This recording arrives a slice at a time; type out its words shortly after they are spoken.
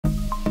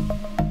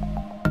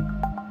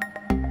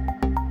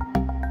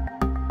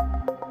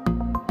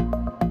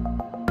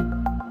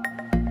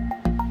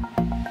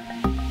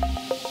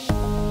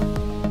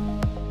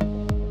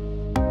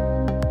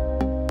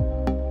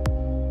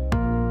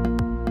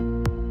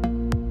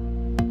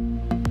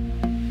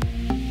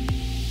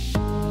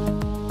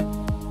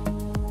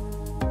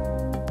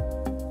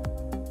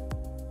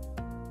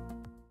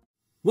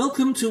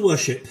Welcome to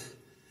worship.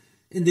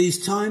 In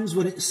these times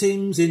when it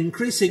seems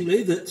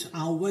increasingly that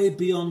our way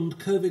beyond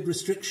COVID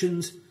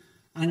restrictions,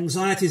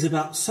 anxieties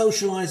about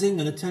socialising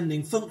and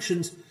attending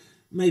functions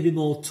may be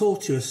more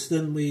tortuous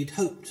than we'd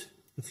hoped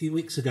a few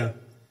weeks ago.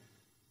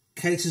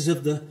 Cases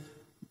of the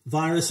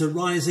virus are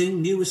rising,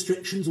 new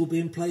restrictions will be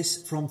in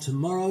place from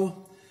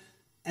tomorrow,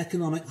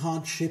 economic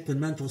hardship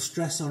and mental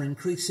stress are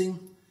increasing,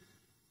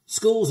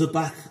 schools are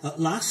back at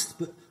last,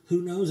 but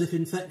who knows if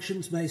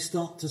infections may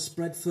start to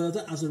spread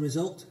further as a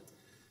result.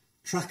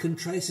 Track and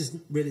trace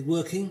isn't really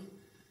working.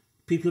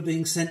 People are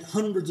being sent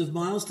hundreds of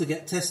miles to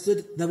get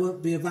tested. There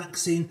won't be a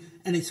vaccine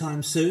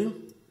anytime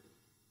soon.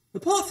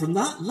 Apart from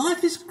that,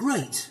 life is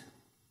great.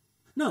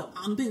 No,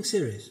 I'm being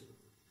serious.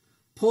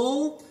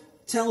 Paul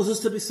tells us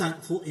to be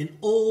thankful in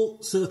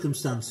all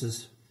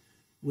circumstances,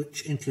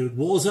 which include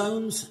war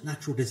zones,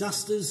 natural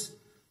disasters,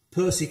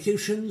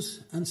 persecutions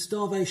and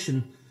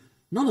starvation,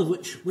 none of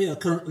which we are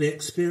currently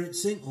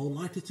experiencing or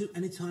likely to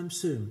anytime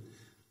soon.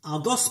 Our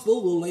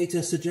gospel will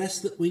later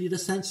suggest that we need a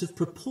sense of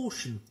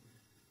proportion,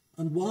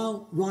 and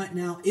while right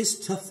now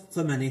is tough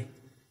for many,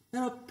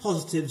 there are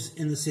positives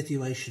in the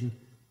situation,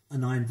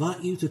 and I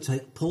invite you to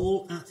take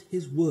Paul at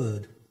his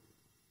word.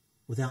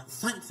 Without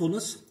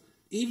thankfulness,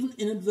 even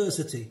in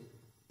adversity,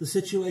 the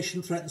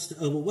situation threatens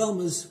to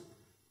overwhelm us,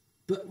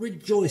 but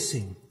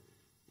rejoicing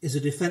is a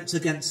defence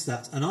against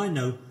that, and I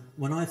know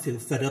when I feel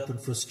fed up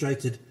and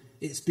frustrated,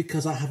 it's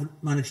because I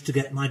haven't managed to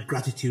get my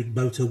gratitude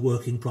motor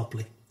working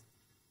properly.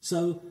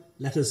 So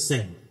let us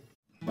sing.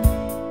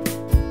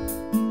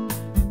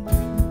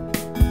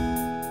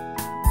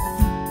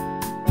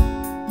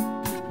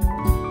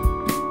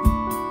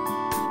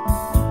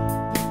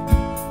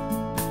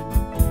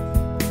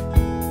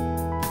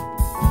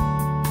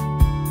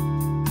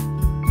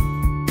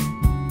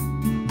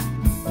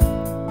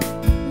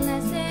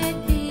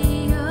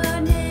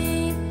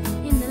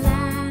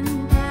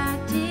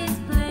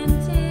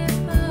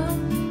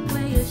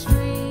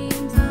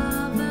 Streams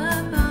of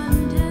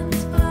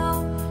abundance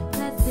flow.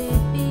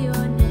 Blessed be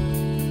your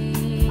name.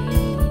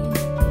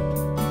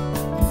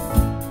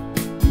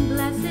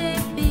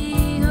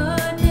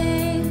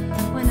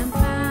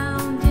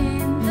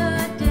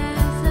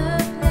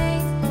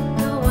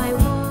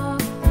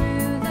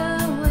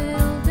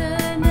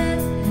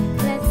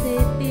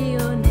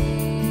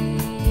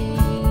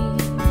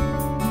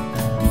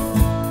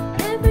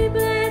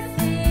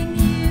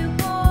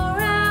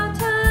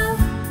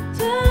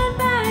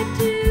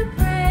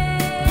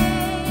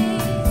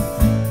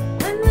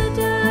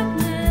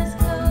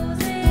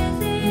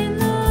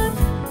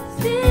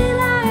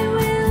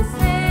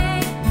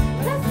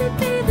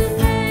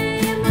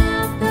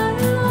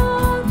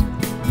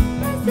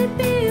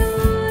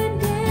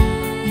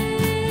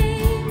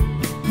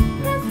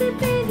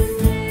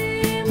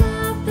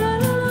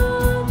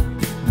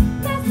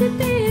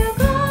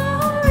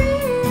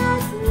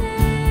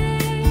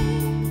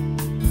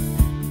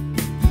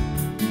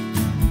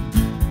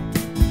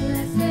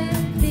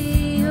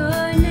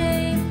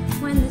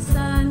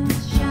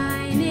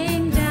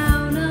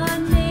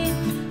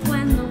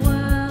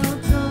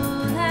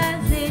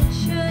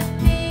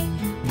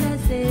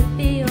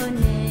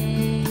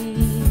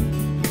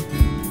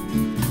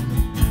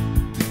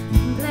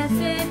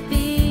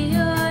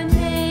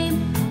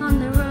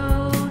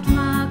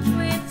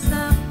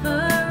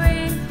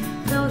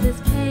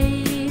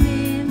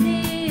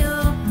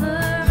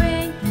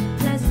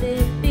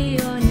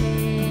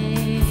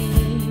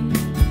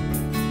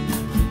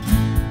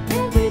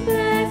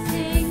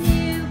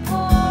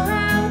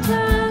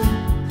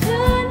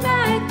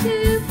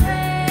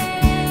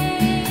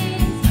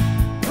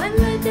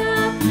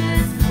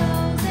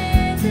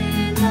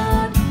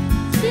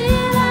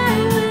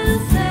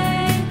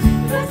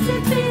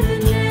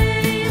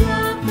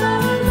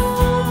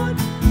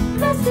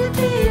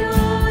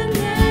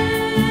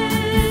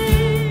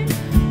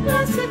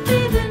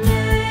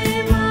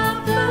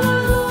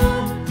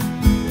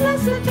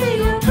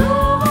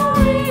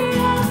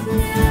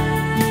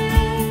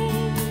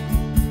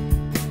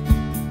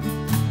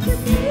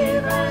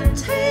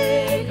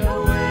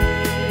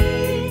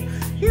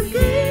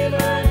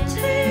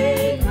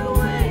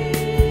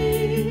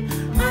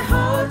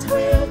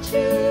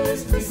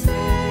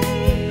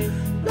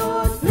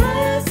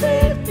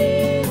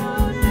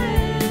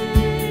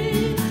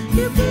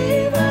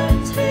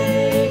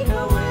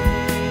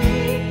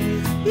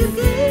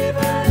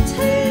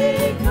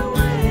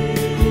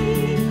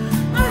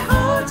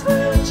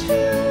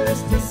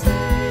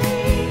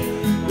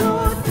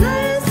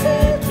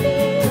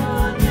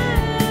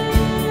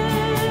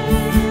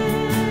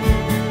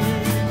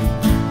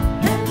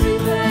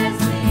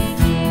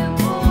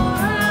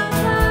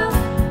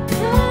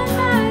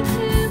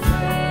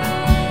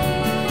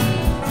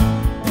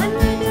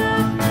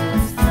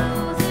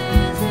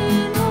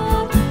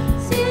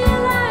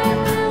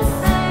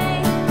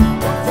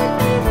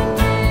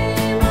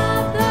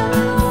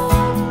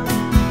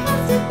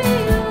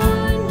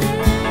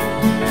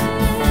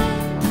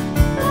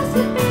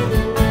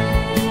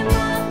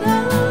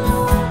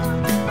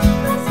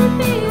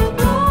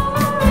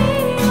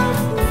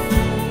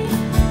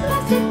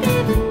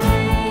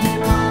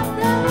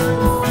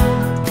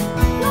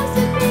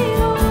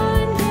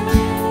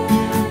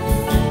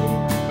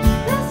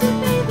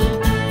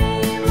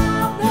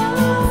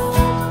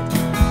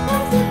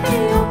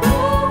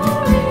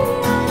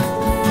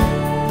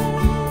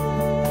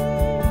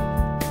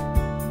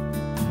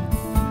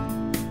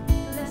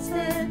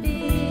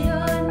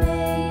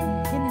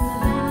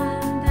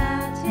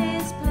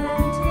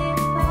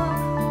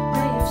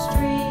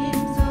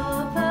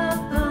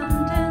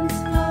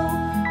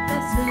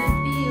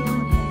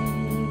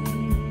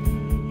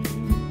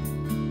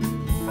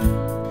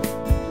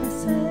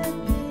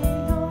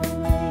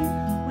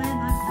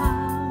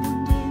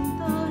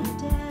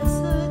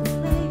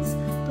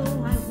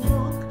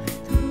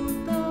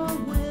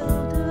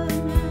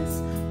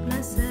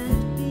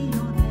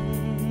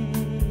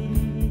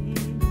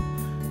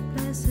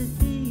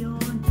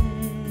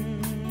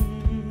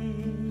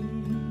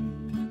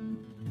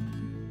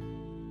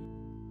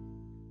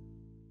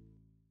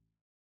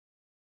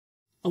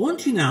 I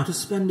want you now to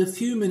spend a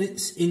few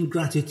minutes in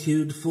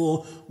gratitude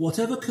for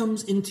whatever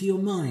comes into your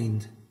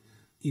mind.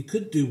 You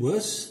could do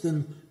worse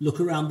than look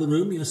around the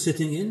room you're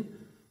sitting in,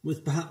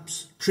 with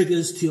perhaps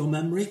triggers to your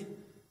memory.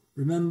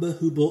 Remember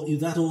who bought you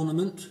that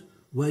ornament,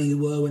 where you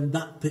were when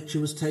that picture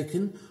was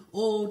taken,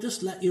 or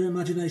just let your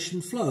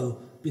imagination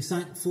flow. Be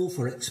thankful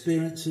for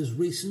experiences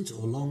recent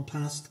or long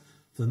past,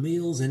 for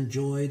meals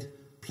enjoyed,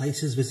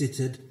 places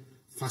visited,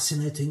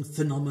 fascinating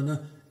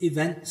phenomena,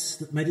 events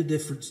that made a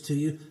difference to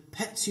you,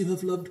 pets you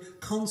have loved,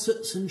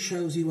 concerts and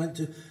shows you went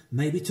to,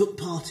 maybe took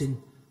part in.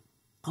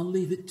 I'll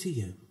leave it to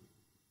you.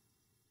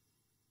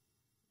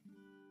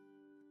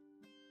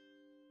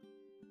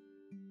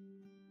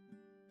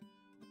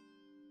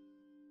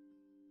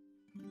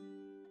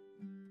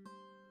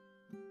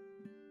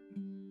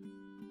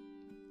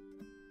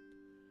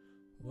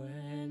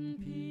 When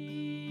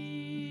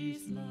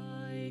peace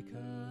like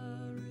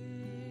a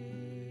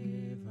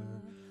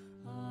river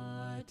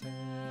attendeth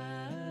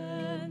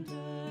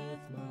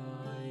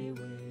my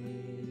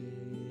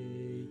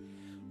way,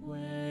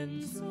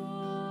 when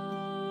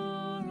sorrows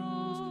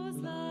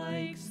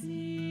like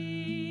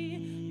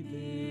sea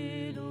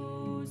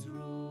billows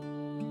roll,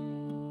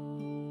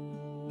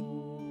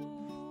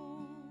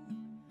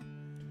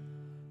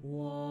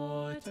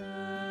 whatever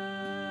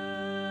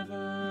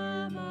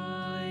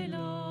my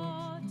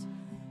lot,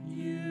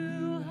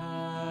 you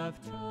have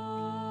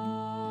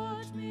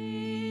taught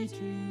me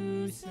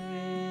to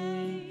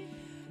say,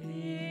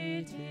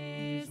 it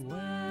is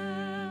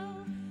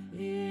well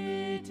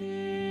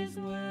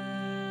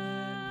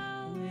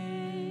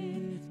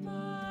with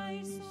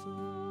my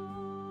soul.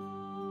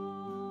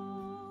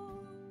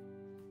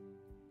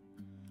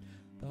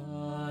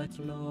 But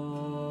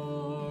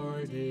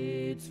Lord,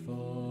 it's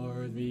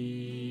for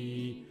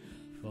thee,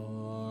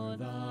 for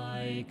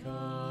thy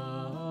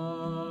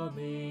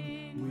coming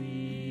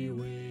we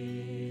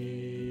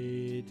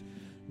wait.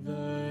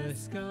 The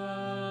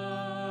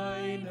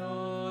sky,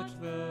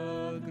 not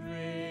the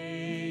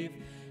grave,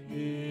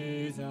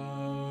 is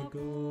our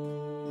goal.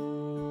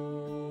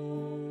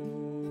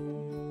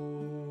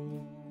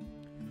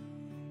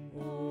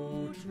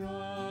 O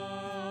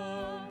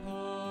trump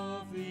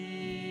of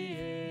the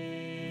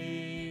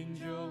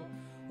angel,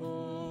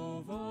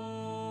 O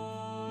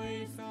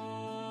voice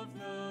of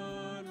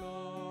the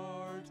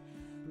Lord,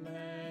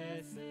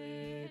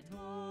 blessed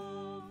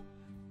hope,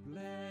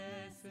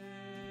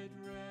 blessed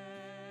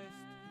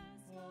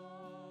rest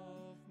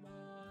of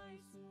my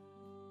soul.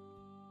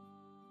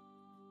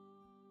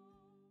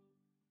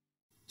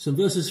 Some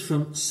verses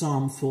from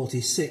Psalm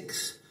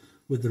 46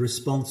 with the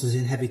responses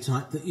in heavy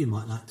type that you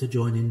might like to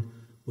join in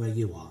where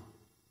you are.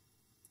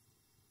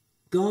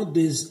 God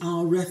is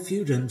our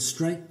refuge and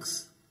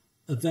strength,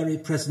 a very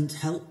present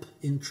help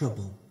in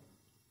trouble.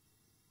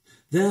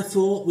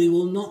 Therefore we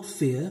will not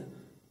fear,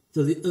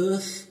 though the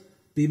earth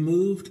be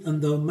moved,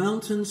 and though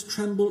mountains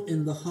tremble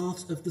in the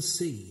heart of the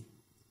sea,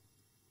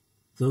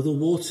 though the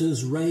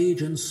waters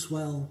rage and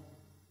swell,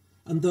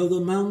 and though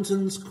the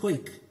mountains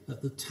quake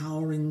at the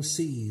towering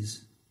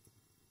seas.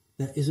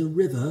 There is a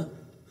river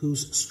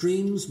whose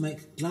streams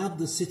make glad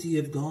the city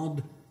of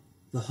God,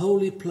 the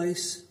holy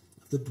place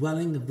of the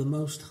dwelling of the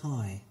Most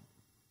High.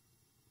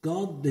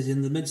 God is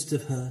in the midst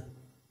of her,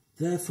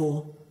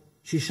 therefore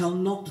she shall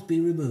not be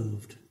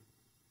removed.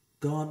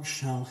 God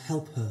shall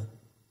help her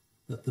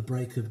at the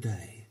break of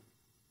day.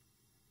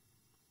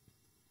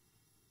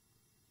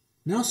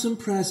 Now some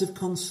prayers of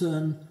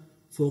concern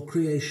for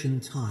creation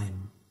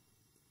time.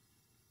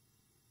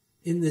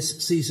 In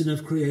this season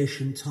of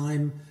creation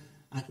time,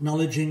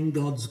 acknowledging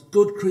God's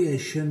good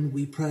creation,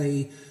 we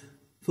pray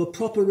for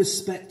proper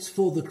respect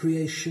for the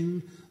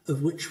creation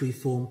of which we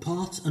form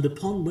part and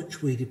upon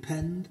which we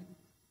depend,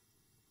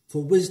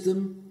 for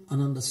wisdom and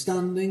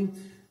understanding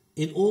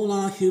in all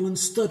our human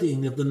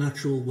studying of the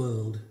natural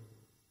world,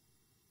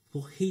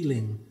 for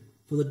healing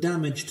for the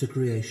damage to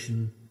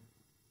creation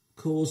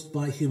caused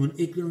by human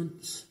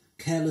ignorance,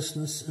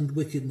 carelessness and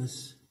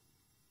wickedness,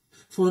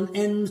 for an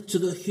end to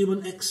the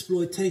human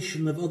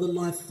exploitation of other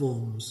life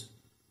forms,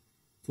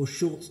 for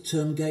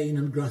short-term gain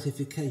and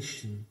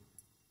gratification,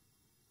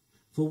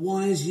 for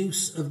wise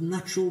use of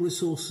natural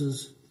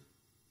resources,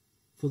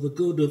 for the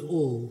good of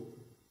all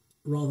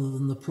rather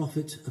than the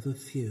profit of a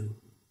few.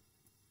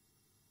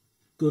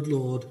 Good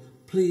Lord,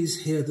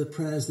 please hear the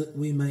prayers that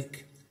we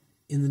make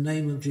in the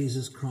name of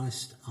Jesus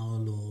Christ our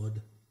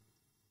Lord.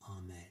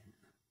 Amen.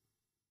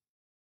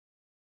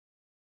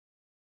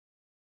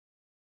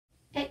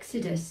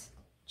 Exodus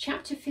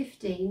chapter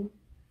 15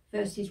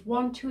 verses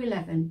 1 to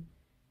 11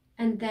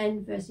 and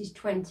then verses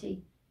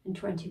 20 and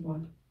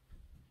 21.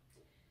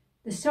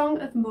 The song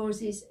of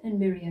Moses and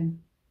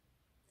Miriam.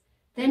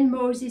 Then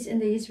Moses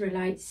and the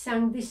Israelites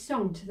sang this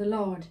song to the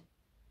Lord.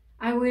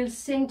 I will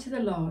sing to the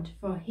Lord,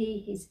 for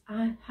he is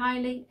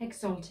highly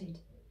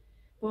exalted.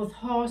 Both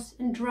horse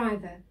and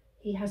driver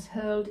he has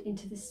hurled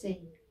into the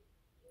sea.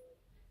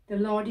 The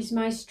Lord is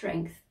my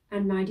strength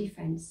and my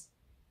defence.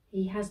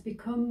 He has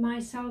become my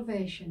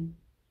salvation.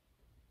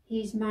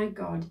 He is my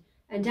God,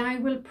 and I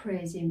will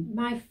praise him,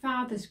 my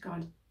Father's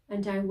God,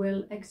 and I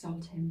will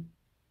exalt him.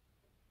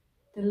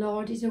 The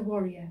Lord is a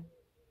warrior.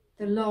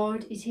 The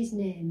Lord is his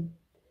name.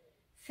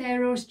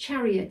 Pharaoh's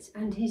chariots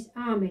and his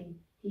army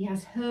he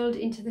has hurled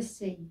into the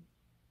sea.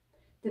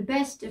 The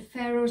best of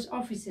Pharaoh's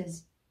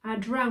officers are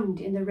drowned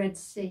in the Red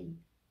Sea.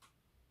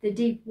 The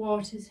deep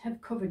waters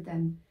have covered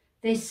them.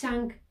 They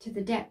sank to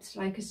the depths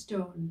like a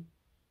stone.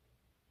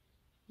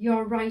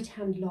 Your right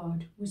hand,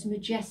 Lord, was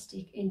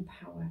majestic in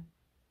power.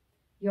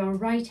 Your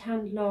right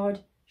hand, Lord,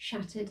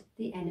 shattered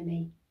the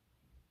enemy.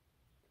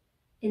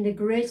 In the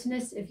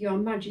greatness of your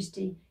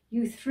majesty,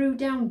 you threw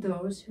down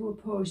those who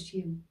opposed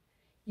you.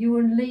 You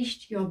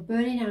unleashed your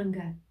burning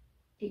anger.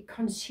 It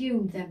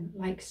consumed them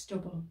like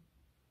stubble.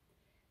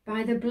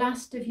 By the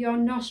blast of your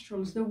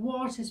nostrils, the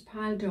waters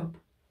piled up.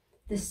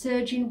 The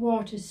surging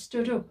waters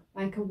stood up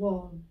like a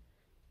wall.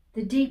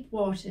 The deep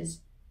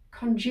waters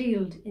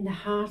congealed in the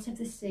heart of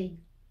the sea.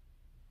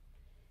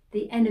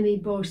 The enemy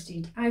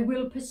boasted, I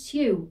will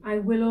pursue, I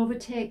will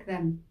overtake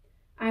them.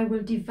 I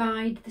will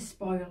divide the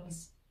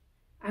spoils.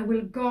 I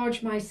will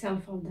gorge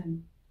myself on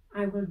them.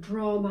 I will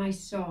draw my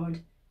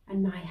sword,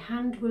 and my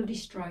hand will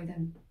destroy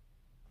them.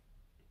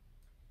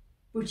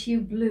 But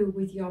you blew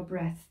with your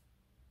breath,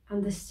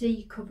 and the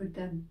sea covered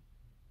them.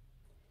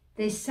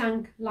 They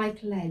sank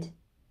like lead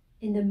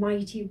in the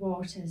mighty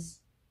waters.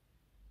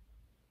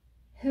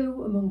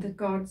 Who among the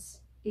gods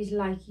is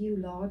like you,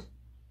 Lord?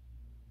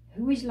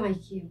 Who is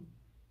like you,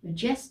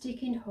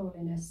 majestic in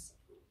holiness,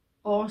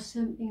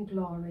 awesome in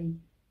glory,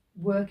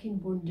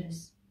 working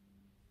wonders?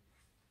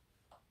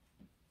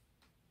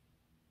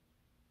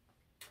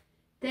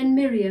 Then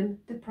Miriam,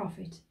 the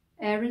prophet,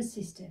 Aaron's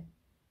sister,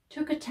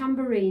 took a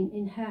tambourine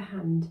in her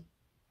hand,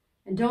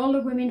 and all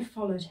the women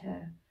followed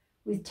her.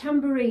 With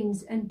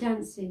tambourines and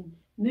dancing,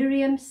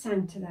 Miriam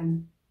sang to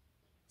them,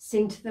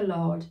 Sing to the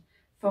Lord,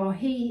 for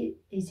he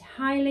is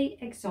highly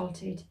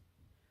exalted.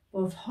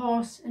 Both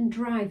horse and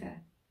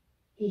driver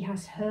he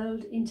has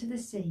hurled into the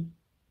sea.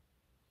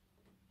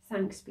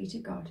 Thanks be to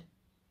God.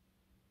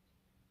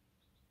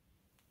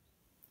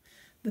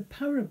 The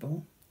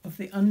parable of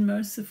the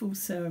unmerciful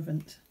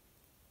servant.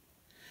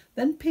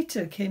 Then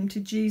Peter came to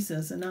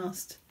Jesus and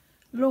asked,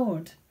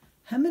 Lord,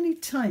 how many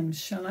times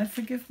shall I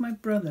forgive my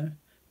brother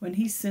when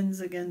he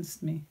sins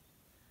against me?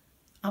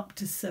 Up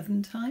to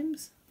 7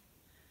 times?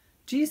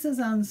 Jesus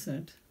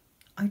answered,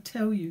 I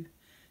tell you,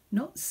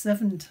 not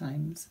 7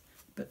 times,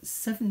 but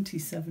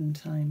 77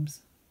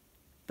 times.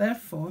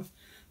 Therefore,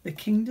 the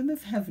kingdom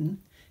of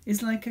heaven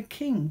is like a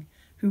king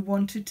who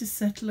wanted to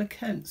settle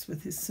accounts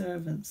with his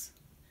servants.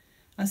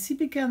 As he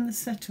began the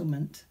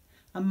settlement,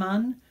 a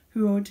man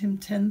who owed him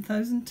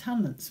 10,000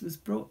 talents was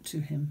brought to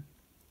him.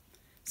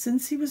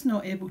 Since he was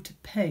not able to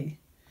pay,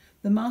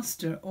 the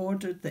master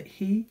ordered that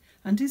he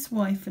and his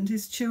wife and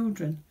his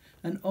children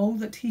and all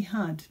that he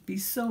had be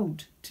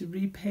sold to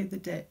repay the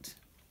debt.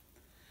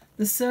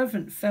 The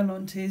servant fell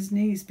onto his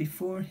knees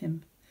before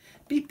him.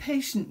 Be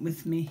patient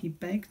with me, he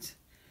begged,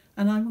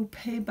 and I will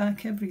pay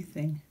back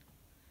everything.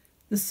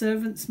 The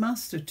servant's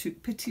master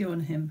took pity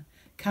on him,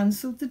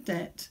 cancelled the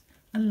debt,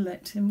 and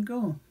let him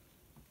go.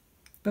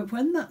 But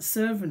when that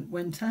servant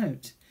went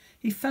out,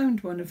 he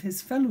found one of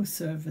his fellow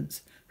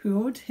servants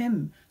who owed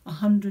him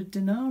 100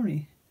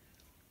 denarii.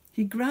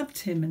 He grabbed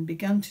him and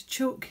began to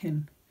choke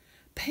him.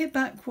 Pay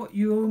back what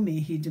you owe me,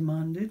 he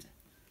demanded.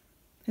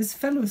 His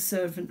fellow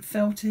servant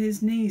fell to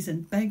his knees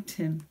and begged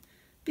him,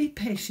 Be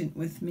patient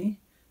with me,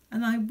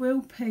 and I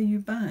will pay you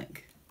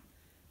back.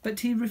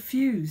 But he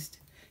refused.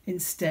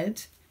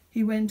 Instead,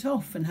 he went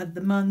off and had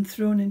the man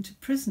thrown into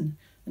prison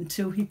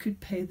until he could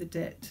pay the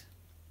debt.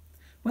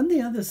 When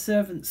the other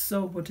servants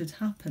saw what had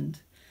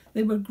happened,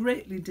 they were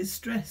greatly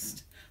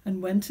distressed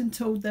and went and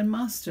told their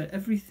master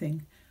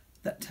everything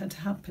that had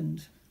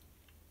happened.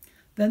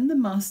 Then the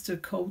master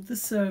called the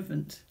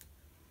servant.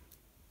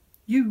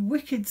 You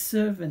wicked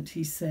servant,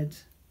 he said.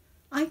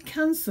 I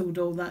cancelled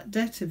all that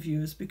debt of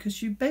yours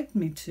because you begged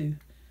me to.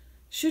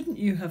 Shouldn't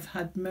you have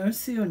had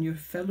mercy on your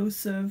fellow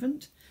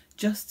servant,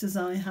 just as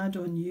I had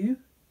on you?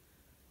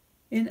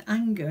 In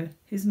anger,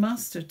 his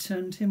master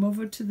turned him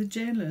over to the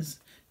jailers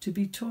to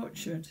be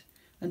tortured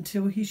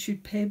until he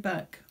should pay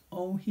back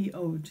all he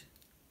owed.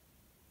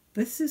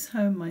 This is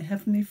how my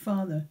heavenly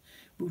Father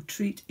will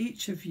treat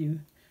each of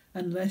you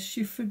unless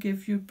you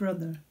forgive your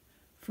brother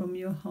from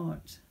your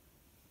heart.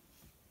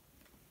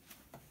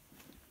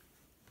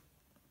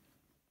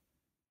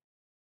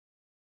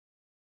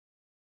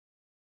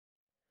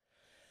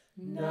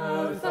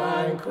 Now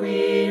thank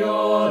we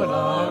all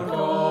our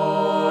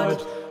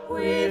God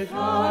with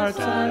hearts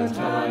and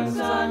tongues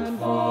and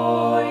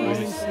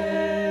voices,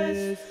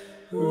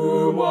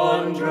 who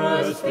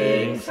wondrous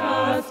things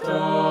hath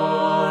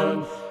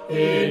done,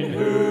 in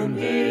whom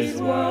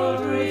his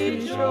world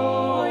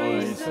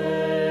rejoices,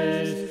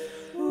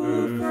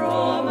 who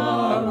from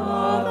our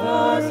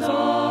mother's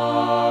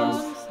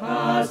arms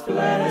has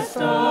blessed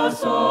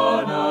us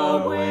on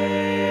our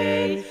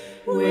way,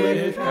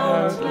 with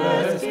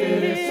countless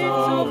gifts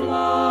of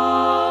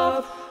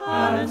love,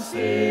 and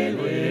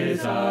still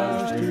is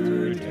ours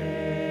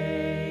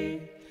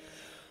today.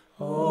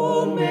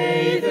 Oh,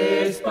 may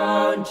this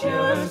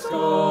bounteous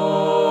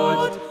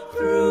God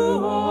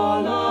through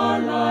all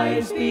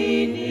lives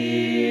be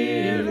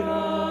near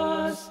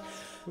us,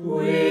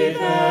 with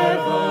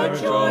ever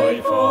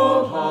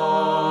joyful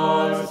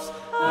hearts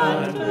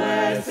and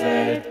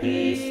blessed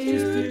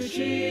peace to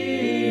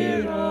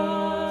cheer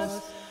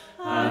us,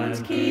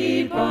 and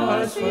keep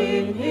us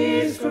in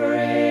his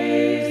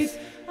grace,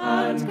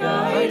 and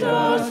guide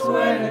us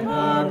when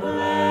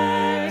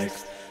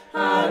perplexed,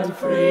 and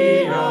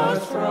free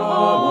us from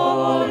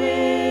all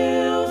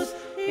ills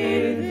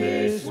in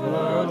this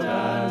world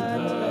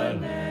and the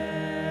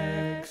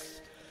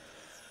next.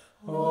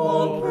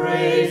 All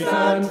praise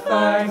and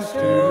thanks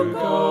to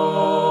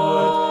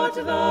God,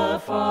 the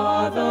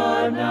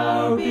Father,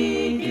 now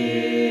be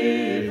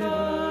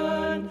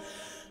given,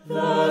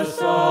 the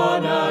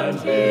Son and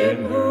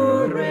him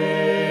who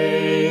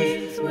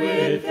reigns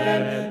with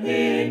them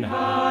in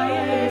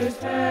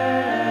highest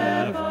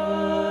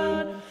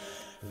heaven,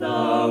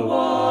 the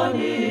one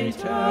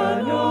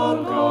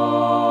eternal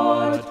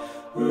God,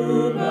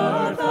 whom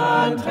earth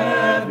and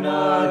heaven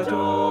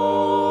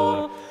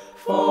adore.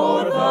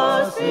 For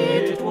thus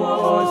it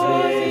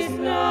was, is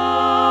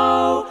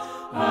now,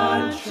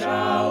 and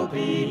shall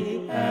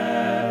be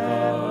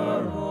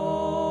evermore.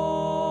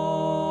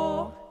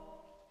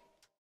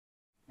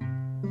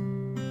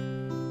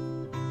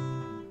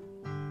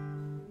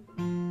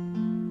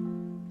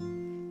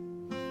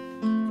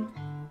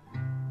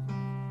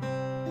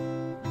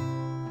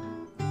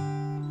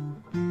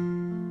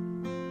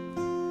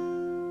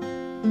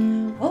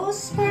 Oh,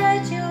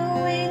 spread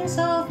your wings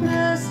of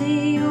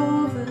mercy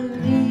over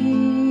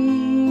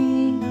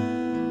me,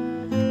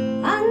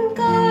 and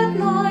guard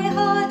my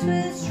heart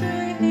with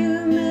true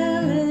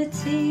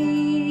humility.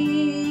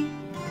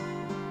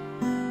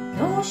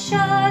 No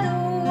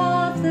shadow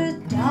of the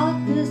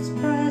darkness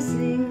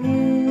pressing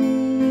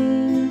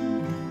in,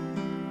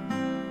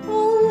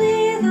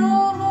 only the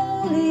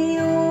holy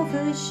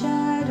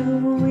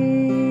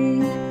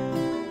overshadowing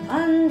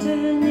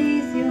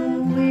underneath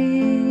your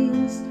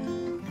wings.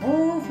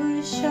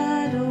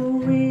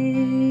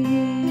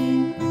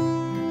 Overshadowing.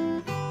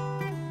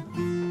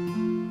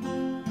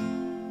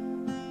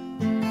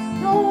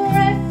 No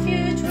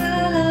refuge will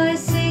I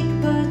seek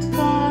but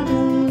God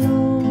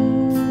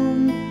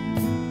alone,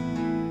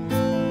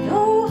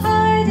 no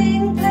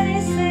hiding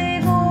place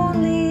save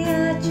only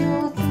at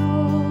your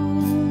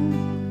throne,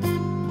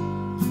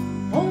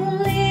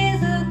 only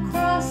the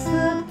cross,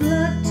 the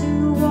blood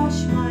to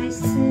wash my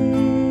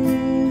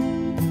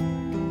sin,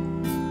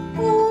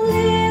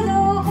 only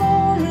the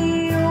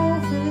holy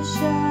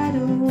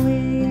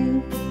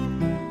overshadowing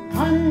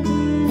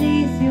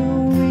underneath your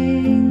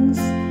wings,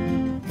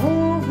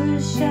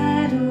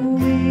 overshadowing.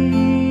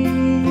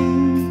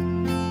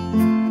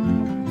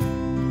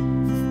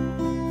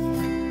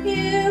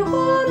 You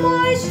are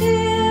my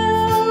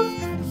shield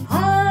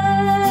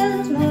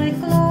and my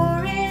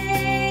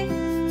glory,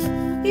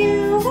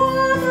 you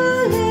are the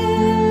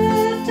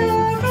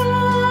lifter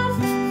of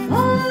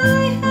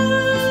my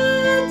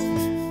head,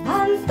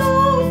 and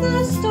though the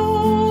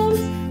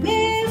storms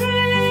may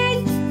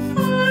rage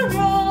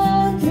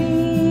around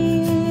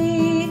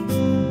me,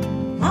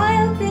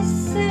 I'll be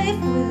safe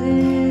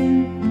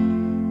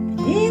within,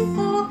 beneath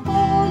the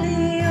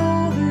holy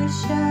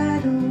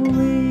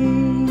overshadowing.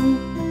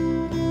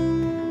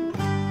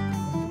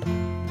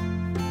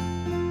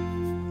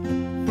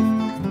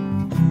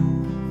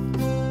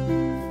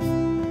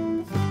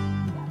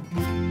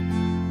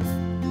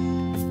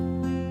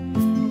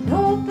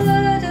 No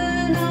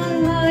burden on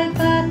my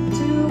back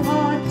too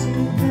hard to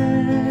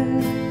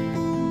bear,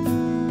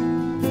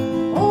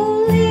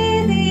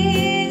 only the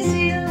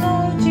easy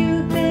load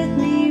you bid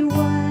me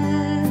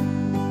wear.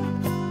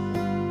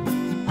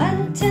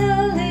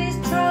 Until these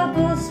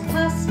troubles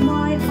pass,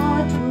 my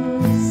heart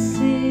will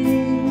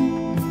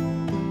sing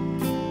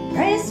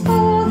praise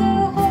for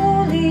the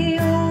holy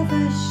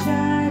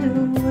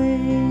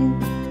overshadowing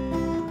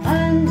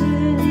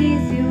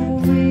underneath your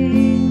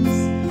wings,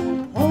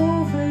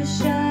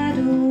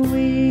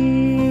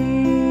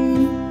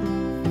 overshadowing.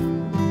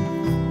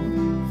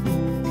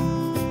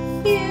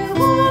 You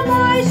are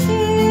my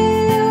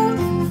shield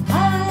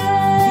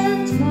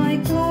and my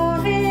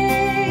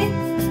glory,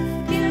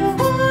 you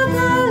are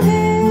the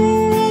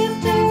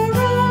lifter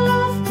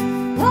of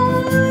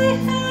my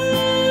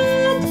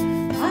head,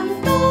 and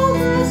though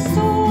the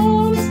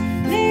storms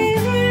may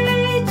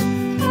rage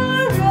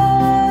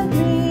around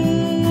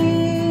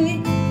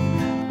me,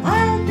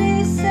 I'll be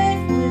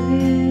safe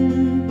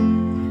within,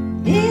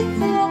 beneath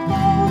the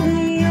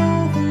holy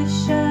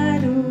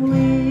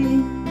overshadowing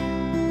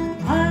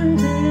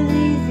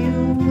underneath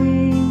your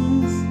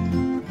wings,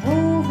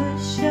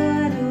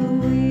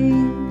 overshadowing,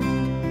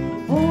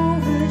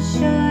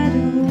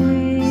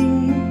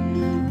 overshadowing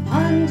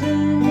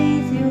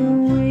underneath your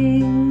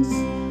wings,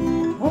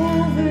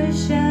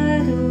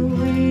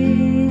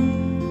 overshadowing,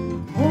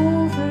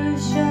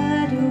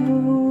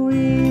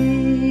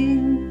 overshadowing.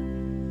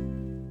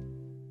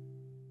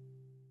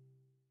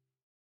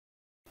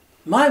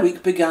 My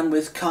week began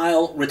with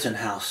Kyle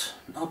Rittenhouse.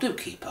 Now do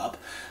keep up.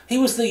 He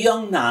was the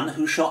young man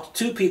who shot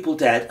 2 people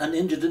dead and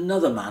injured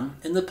another man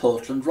in the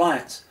Portland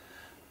riots.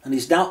 and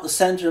he's now at the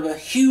centre of a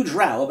huge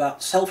row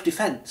about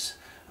self-defence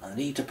and the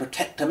need to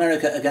protect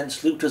America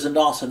against looters and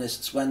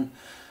arsonists when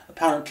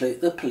apparently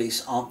the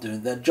police aren't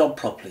doing their job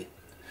properly.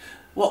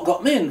 What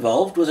got me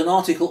involved was an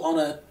article on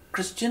a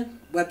Christian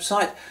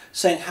website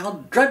saying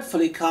how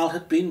dreadfully Kyle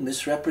had been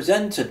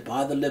misrepresented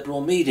by the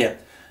liberal media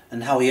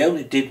and how he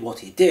only did what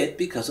he did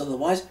because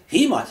otherwise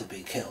he might have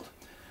been killed.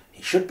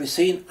 He should be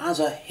seen as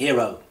a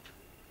hero.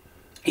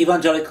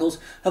 Evangelicals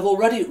have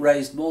already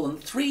raised more than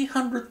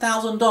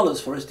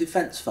 $300,000 for his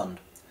defence fund.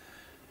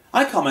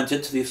 I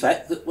commented to the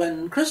effect that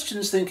when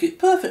Christians think it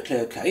perfectly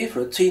okay for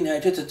a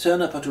teenager to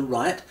turn up at a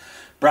riot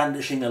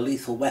brandishing a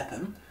lethal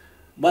weapon,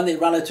 when they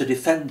rally to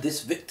defend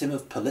this victim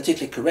of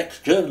politically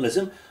correct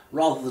journalism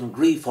rather than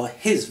grieve for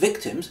his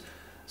victims,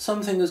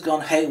 something has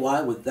gone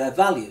haywire with their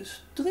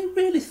values. Do they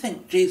really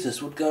think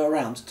Jesus would go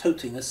around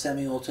toting a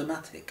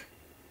semi-automatic?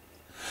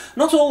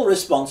 Not all the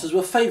responses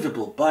were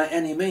favourable by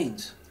any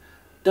means.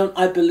 Don't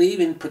I believe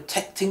in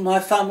protecting my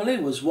family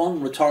was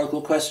one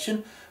rhetorical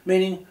question,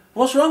 meaning,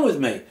 what's wrong with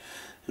me,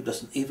 who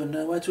doesn't even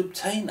know where to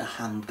obtain a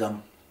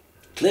handgun?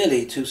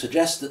 Clearly, to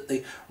suggest that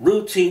the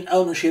routine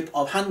ownership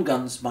of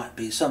handguns might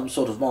be some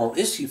sort of moral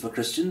issue for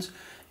Christians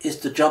is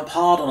to jump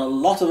hard on a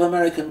lot of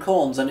American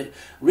corns, and it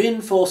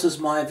reinforces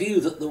my view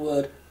that the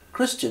word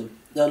Christian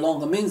no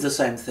longer means the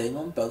same thing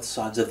on both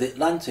sides of the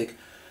Atlantic,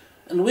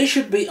 and we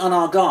should be on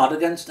our guard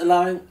against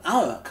allowing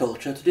our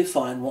culture to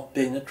define what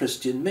being a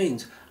Christian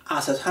means,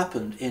 as has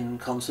happened in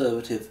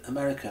conservative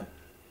America.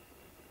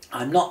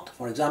 I'm not,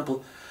 for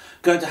example,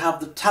 going to have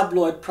the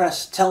tabloid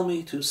press tell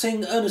me to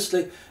sing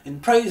earnestly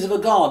in praise of a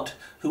God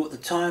who at the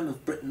time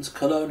of Britain's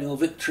colonial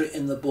victory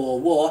in the Boer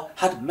War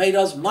had made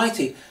us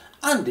mighty,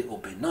 and it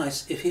would be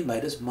nice if he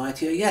made us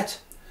mightier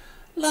yet.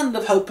 Land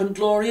of hope and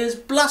glory is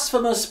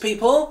blasphemous,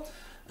 people,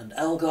 and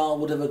Elgar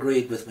would have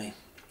agreed with me.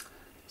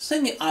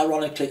 Sing it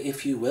ironically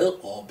if you will,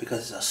 or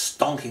because it's a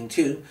stonking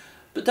tune,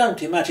 but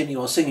don't imagine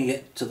you are singing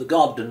it to the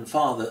God and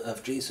Father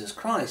of Jesus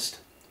Christ.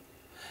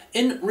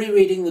 In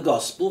rereading the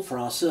Gospel for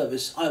our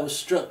service, I was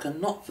struck,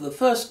 and not for the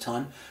first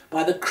time,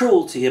 by the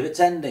cruelty of its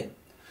ending.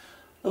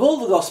 Of all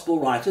the Gospel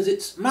writers,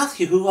 it's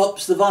Matthew who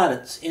ups the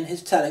violence in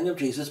his telling of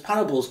Jesus'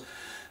 parables.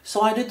 So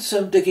I did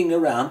some digging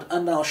around,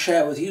 and I'll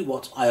share with you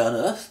what I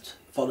unearthed,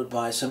 followed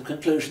by some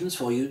conclusions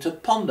for you to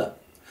ponder.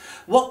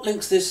 What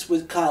links this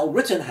with Kyle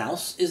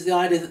Rittenhouse is the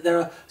idea that there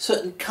are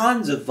certain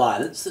kinds of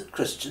violence that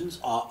Christians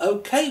are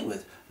okay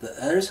with, that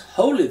there is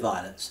holy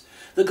violence,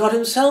 that God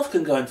himself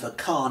can go in for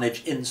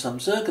carnage in some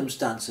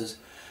circumstances,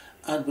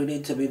 and we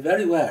need to be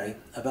very wary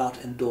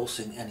about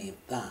endorsing any of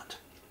that.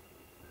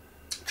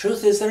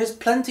 Truth is, there is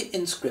plenty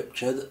in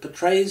Scripture that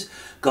portrays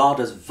God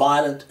as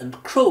violent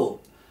and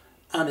cruel,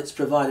 and it's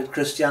provided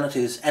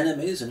Christianity's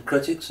enemies and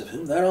critics, of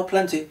whom there are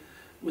plenty,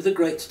 with a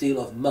great deal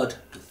of mud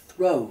to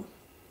throw.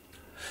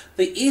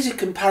 The easy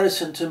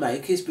comparison to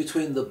make is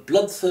between the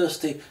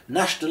bloodthirsty,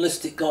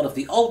 nationalistic God of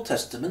the Old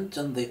Testament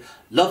and the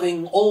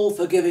loving,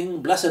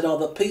 all-forgiving, blessed are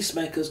the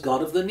peacemakers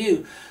God of the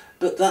New,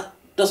 but that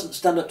doesn't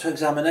stand up to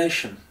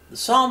examination. The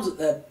Psalms at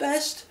their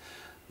best,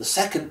 the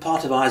second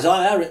part of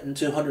Isaiah, written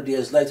 200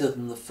 years later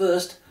than the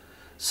first,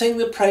 sing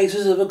the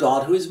praises of a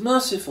God who is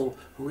merciful,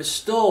 who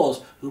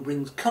restores, who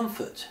brings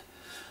comfort.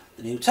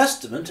 The New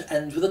Testament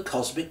ends with a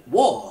cosmic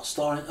war,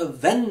 starring a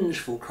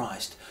vengeful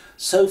Christ,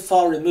 so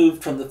far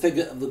removed from the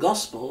figure of the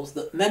Gospels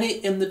that many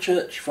in the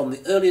Church from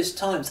the earliest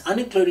times, and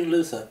including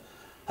Luther,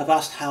 have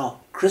asked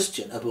how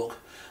Christian a book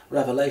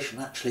Revelation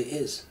actually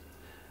is.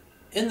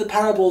 In the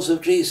parables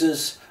of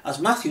Jesus, as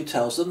Matthew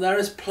tells them, there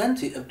is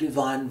plenty of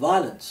divine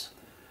violence.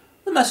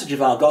 The message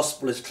of our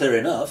Gospel is clear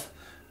enough.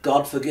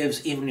 God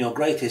forgives even your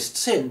greatest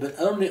sin, but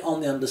only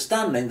on the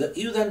understanding that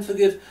you then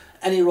forgive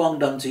any wrong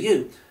done to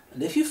you,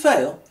 and if you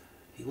fail,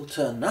 he will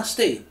turn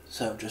nasty,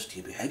 so just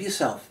you behave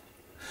yourself.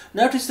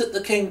 Notice that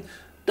the king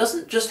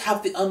doesn't just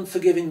have the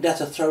unforgiving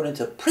debtor thrown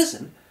into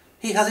prison,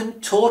 he has him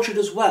tortured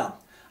as well.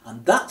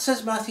 And that,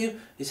 says Matthew,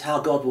 is how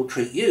God will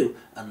treat you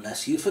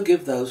unless you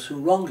forgive those who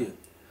wrong you.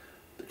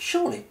 But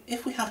surely,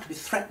 if we have to be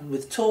threatened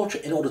with torture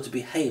in order to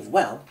behave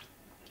well,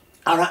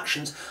 our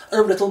actions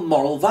are of little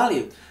moral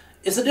value.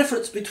 Is the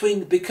difference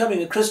between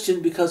becoming a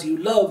Christian because you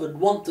love and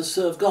want to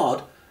serve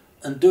God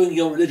and doing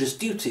your religious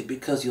duty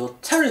because you're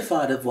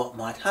terrified of what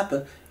might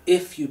happen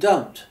if you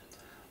don't.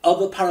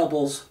 Other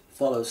parables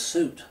follow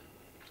suit.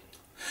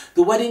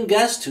 The wedding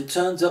guest who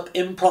turns up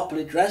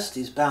improperly dressed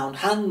is bound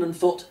hand and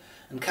foot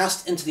and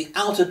cast into the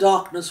outer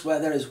darkness where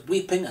there is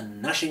weeping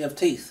and gnashing of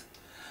teeth.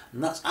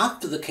 And that's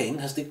after the king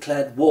has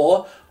declared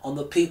war on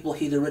the people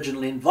he'd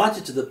originally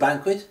invited to the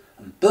banquet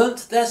and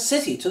burnt their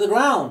city to the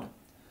ground.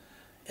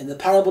 In the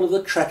parable of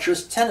the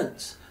treacherous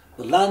tenants,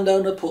 the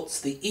landowner puts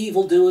the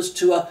evildoers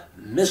to a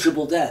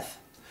miserable death.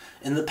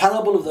 In the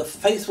parable of the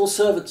faithful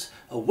servants,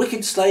 a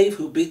wicked slave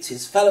who beats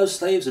his fellow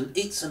slaves and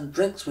eats and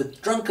drinks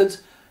with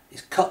drunkards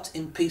is cut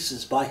in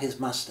pieces by his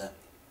master.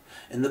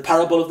 In the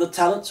parable of the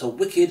talents, a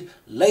wicked,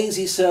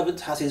 lazy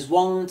servant has his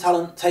one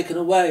talent taken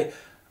away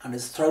and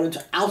is thrown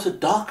into outer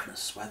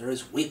darkness where there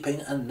is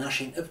weeping and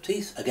gnashing of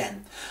teeth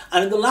again.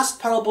 And in the last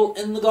parable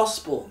in the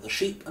Gospel, the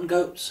sheep and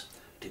goats,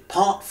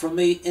 Depart from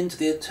me into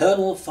the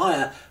eternal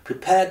fire,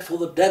 prepared for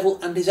the devil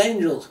and his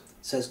angels,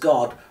 says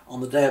God on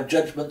the day of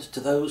judgment to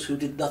those who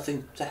did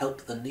nothing to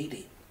help the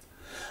needy.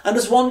 And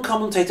as one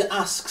commentator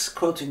asks,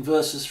 quoting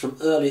verses from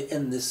earlier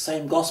in this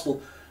same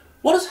gospel,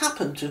 what has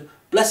happened to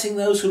blessing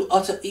those who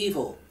utter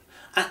evil,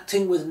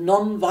 acting with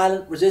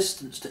non-violent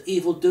resistance to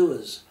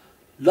evildoers,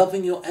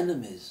 loving your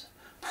enemies,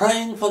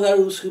 praying for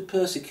those who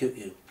persecute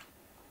you?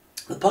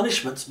 The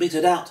punishments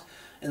meted out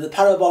in the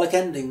parabolic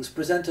endings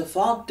present a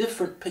far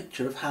different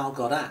picture of how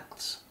God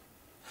acts.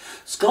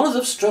 Scholars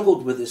have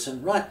struggled with this,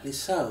 and rightly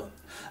so.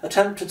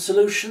 Attempted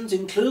solutions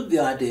include the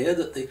idea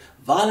that the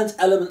violent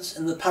elements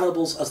in the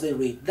parables as they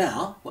read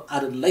now were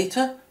added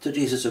later to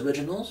Jesus'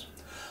 originals,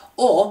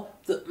 or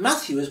that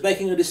Matthew is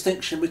making a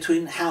distinction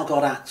between how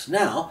God acts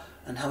now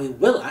and how he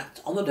will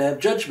act on the day of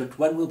judgment,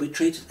 when we'll be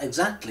treated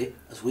exactly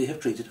as we have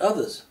treated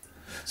others.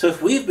 So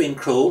if we've been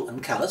cruel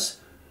and callous,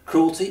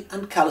 cruelty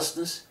and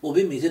callousness will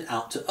be meted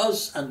out to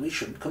us, and we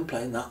shouldn't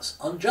complain that's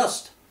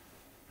unjust.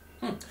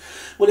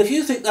 Well, if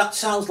you think that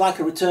sounds like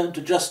a return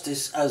to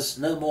justice as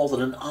no more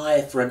than an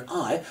eye for an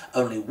eye,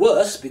 only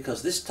worse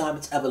because this time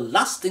it's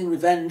everlasting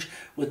revenge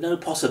with no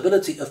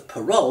possibility of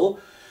parole,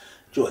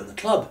 join the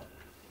club.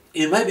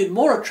 You may be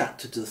more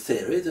attracted to the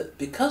theory that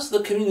because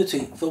the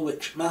community for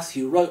which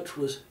Matthew wrote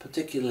was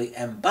particularly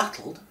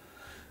embattled,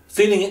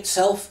 feeling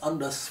itself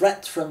under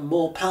threat from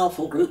more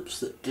powerful groups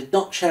that did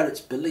not share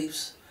its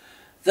beliefs,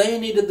 they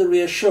needed the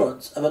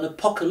reassurance of an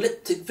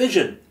apocalyptic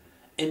vision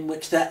in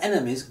which their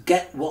enemies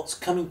get what's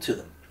coming to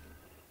them.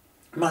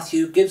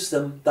 Matthew gives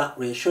them that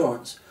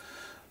reassurance,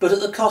 but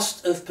at the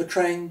cost of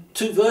portraying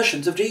two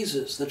versions of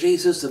Jesus: the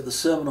Jesus of the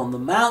Sermon on the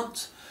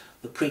Mount,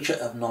 the preacher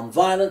of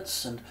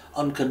non-violence and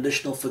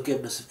unconditional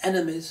forgiveness of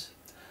enemies,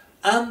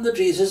 and the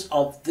Jesus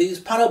of these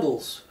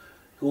parables,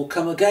 who will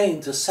come again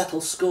to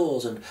settle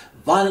scores and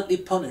violently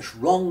punish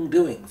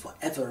wrongdoing for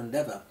ever and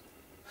ever.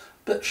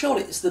 But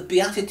surely it's the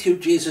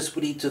beatitude Jesus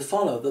we need to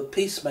follow, the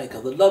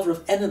peacemaker, the lover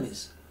of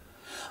enemies.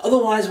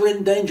 Otherwise we're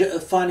in danger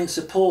of finding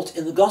support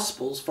in the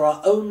Gospels for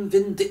our own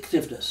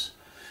vindictiveness,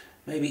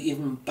 maybe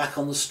even back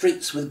on the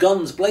streets with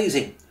guns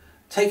blazing,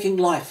 taking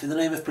life in the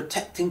name of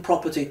protecting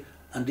property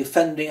and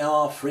defending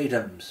our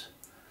freedoms.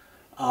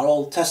 Our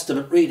Old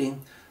Testament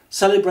reading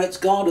celebrates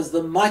God as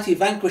the mighty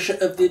vanquisher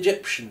of the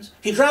Egyptians.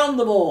 He drowned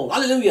them all,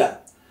 hallelujah!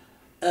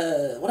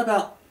 What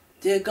about,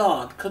 dear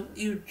God, couldn't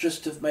you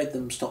just have made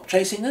them stop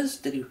chasing us?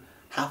 Did you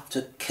have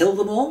to kill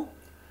them all?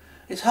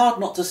 It's hard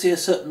not to see a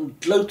certain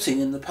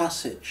gloating in the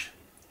passage.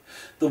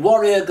 The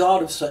warrior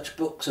God of such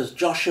books as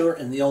Joshua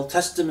in the Old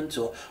Testament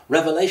or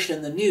Revelation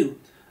in the New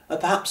are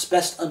perhaps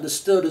best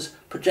understood as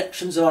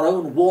projections of our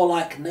own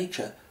warlike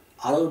nature,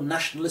 our own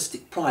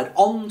nationalistic pride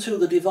onto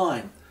the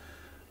divine,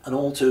 an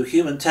all too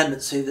human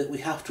tendency that we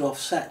have to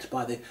offset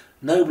by the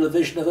nobler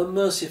vision of a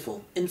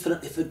merciful,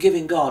 infinitely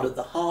forgiving God at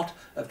the heart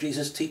of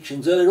Jesus'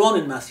 teachings earlier on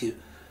in Matthew,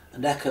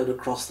 and echoed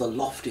across the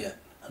loftier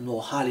and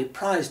more highly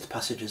prized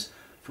passages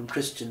from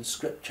Christian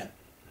scripture.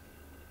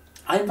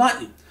 I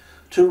invite you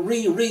to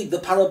reread the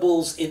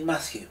parables in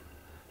Matthew,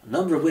 a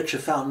number of which are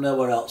found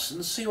nowhere else,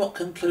 and see what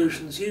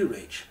conclusions you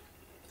reach.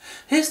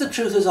 Here's the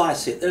truth as I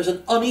see it. There's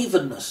an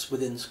unevenness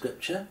within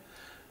scripture,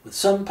 with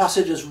some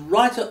passages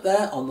right up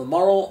there on the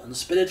moral and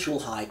spiritual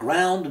high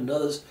ground, and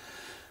others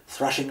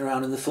thrashing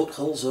around in the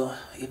foothills or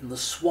even the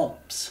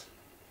swamps.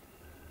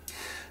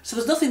 So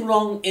there's nothing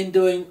wrong in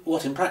doing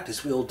what in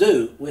practice we all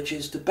do, which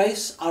is to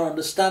base our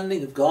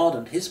understanding of God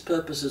and his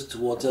purposes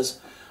towards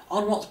us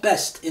on what's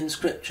best in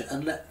Scripture,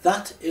 and let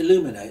that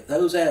illuminate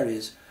those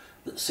areas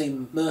that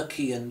seem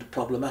murky and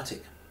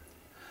problematic.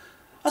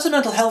 As a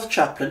mental health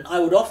chaplain, I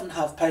would often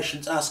have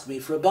patients ask me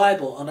for a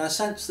Bible, and I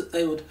sense that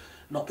they would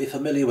not be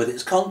familiar with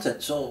its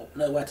contents or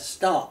know where to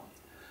start.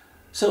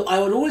 So I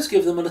would always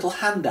give them a little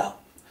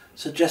handout,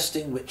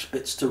 suggesting which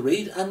bits to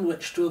read and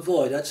which to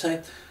avoid. I'd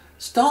say,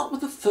 start with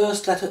the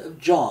first letter of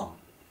John.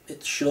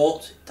 It's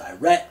short,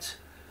 direct,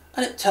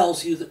 and it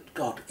tells you that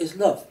God is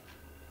love.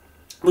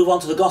 Move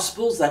on to the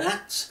Gospels, then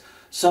Acts,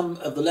 some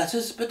of the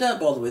letters, but don't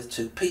bother with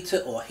 2 Peter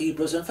or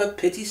Hebrews, and for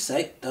pity's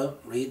sake, don't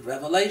read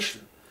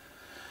Revelation.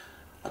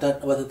 I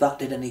don't know whether that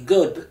did any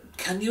good, but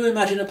can you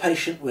imagine a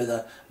patient with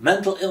a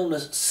mental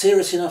illness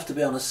serious enough to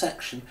be on a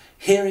section,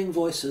 hearing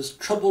voices,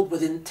 troubled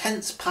with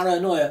intense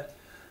paranoia,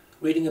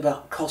 reading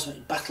about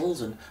cosmic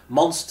battles and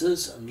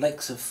monsters and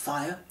lakes of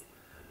fire?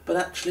 But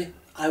actually,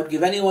 I would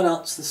give anyone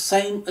else the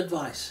same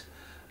advice.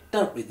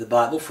 Don't read the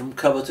Bible from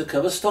cover to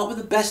cover. Start with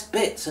the best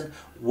bits and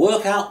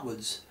work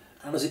outwards,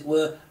 and as it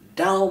were,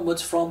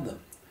 downwards from them.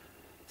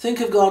 Think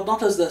of God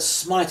not as the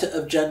smiter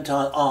of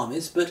Gentile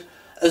armies, but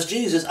as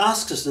Jesus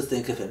asks us to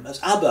think of him, as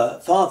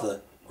Abba,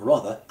 Father, or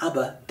rather,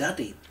 Abba,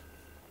 Daddy.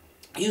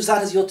 Use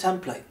that as your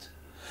template.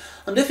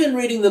 And if in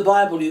reading the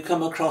Bible you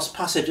come across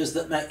passages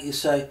that make you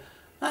say,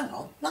 hang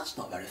on, that's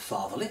not very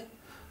fatherly.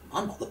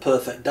 I'm not the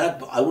perfect dad,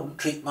 but I wouldn't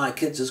treat my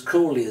kids as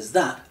cruelly as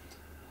that.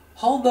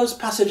 Hold those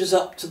passages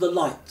up to the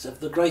light of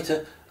the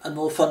greater and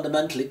more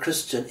fundamentally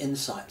Christian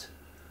insight.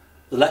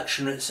 The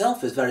lectionary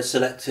itself is very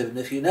selective, and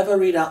if you never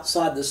read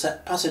outside the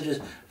set passages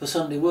for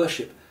Sunday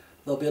worship,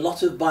 There'll be a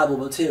lot of Bible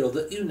material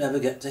that you never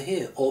get to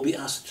hear or be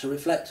asked to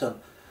reflect on.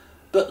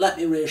 But let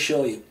me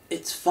reassure you,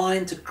 it's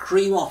fine to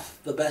cream off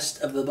the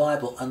best of the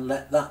Bible and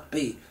let that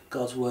be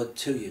God's word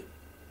to you.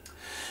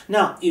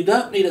 Now, you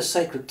don't need a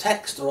sacred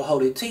text or a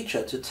holy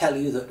teacher to tell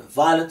you that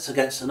violence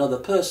against another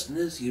person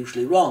is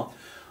usually wrong,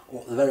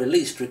 or at the very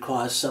least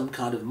requires some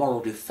kind of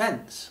moral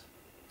defence.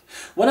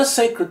 When a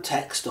sacred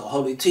text or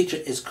holy teacher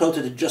is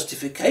quoted in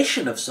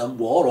justification of some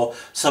war or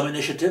some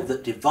initiative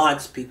that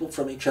divides people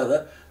from each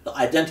other, that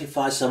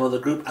identifies some other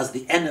group as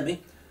the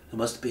enemy, who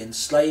must be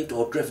enslaved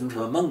or driven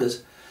from among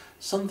us,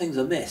 something's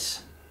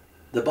amiss.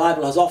 The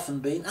Bible has often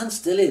been, and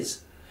still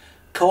is,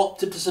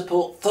 co-opted to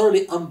support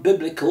thoroughly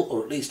unbiblical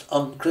or at least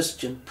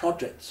unchristian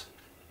projects.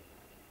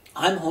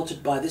 I'm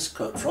haunted by this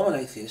quote from an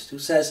atheist who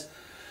says,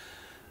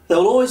 "There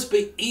will always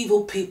be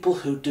evil people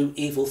who do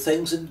evil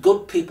things and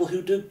good people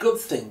who do good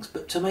things,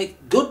 but to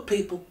make good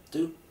people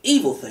do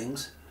evil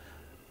things,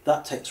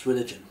 that takes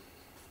religion."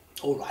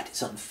 All right,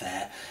 it's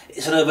unfair,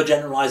 it's an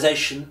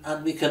overgeneralisation,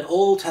 and we can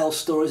all tell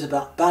stories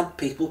about bad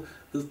people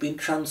who've been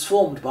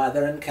transformed by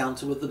their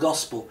encounter with the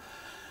gospel,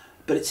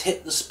 but it's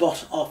hit the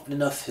spot often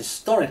enough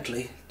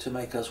historically to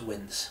make us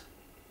wince.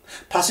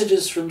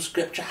 Passages from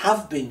Scripture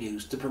have been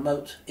used to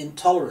promote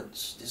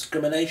intolerance,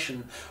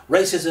 discrimination,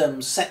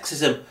 racism,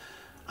 sexism,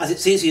 as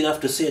it's easy enough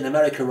to see in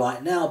America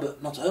right now,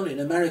 but not only in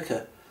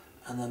America,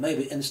 and there may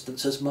be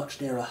instances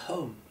much nearer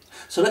home.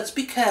 So let's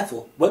be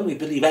careful when we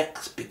believe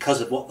X because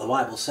of what the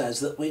Bible says,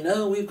 that we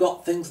know we've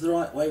got things the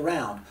right way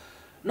round.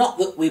 Not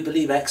that we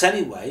believe X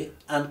anyway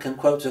and can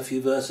quote a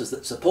few verses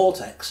that support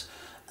X,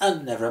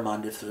 and never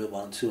mind if there are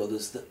one or two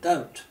others that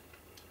don't.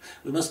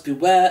 We must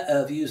beware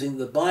of using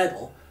the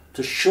Bible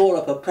to shore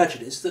up a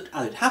prejudice that,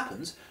 as it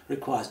happens,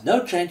 requires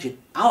no change in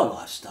our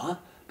lifestyle,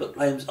 but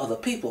blames other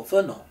people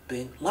for not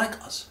being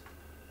like us.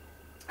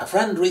 A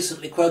friend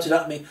recently quoted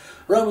at me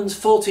Romans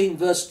 14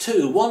 verse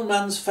 2, "One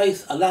man's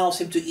faith allows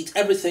him to eat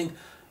everything,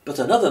 but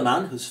another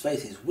man, whose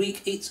faith is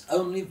weak, eats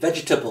only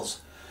vegetables,"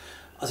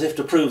 as if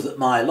to prove that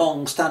my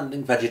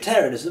long-standing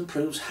vegetarianism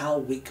proves how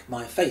weak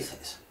my faith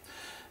is.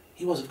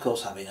 He was of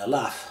course having a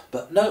laugh,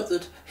 but note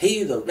that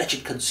he, the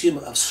wretched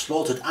consumer of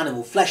slaughtered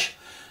animal flesh,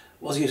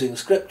 was using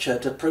Scripture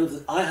to prove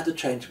that I had to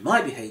change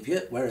my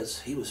behaviour,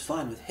 whereas he was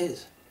fine with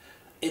his.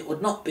 It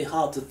would not be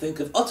hard to think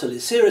of utterly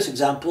serious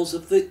examples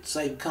of the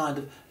same kind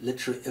of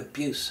literary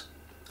abuse.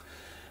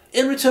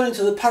 In returning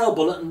to the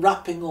parable and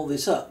wrapping all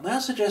this up, may I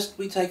suggest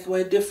we take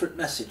away a different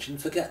message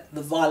and forget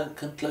the violent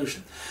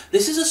conclusion.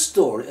 This is a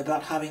story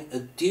about having a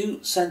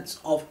due sense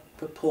of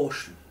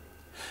proportion.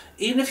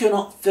 Even if you're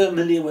not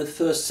familiar with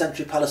first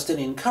century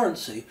Palestinian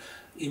currency,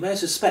 you may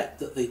suspect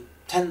that the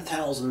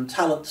 10,000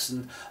 talents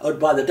owed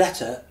by the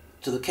debtor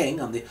to the king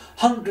and the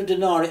 100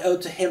 denarii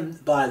owed to him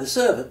by the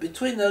servant,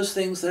 between those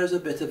things there is a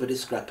bit of a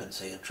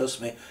discrepancy, and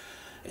trust me,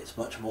 it's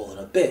much more than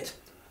a bit.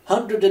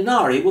 100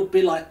 denarii would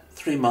be like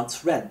 3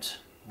 months' rent.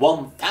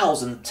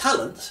 1,000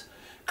 talents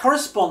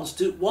corresponds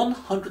to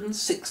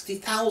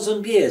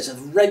 160,000 years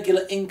of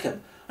regular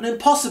income, an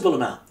impossible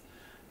amount.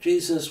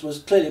 Jesus was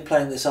clearly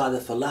playing this either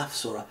for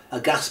laughs or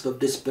a gasp of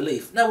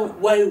disbelief. No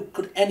way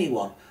could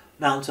anyone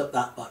mount up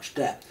that much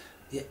debt.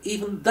 Yet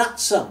even that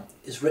sum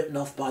is written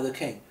off by the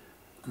king,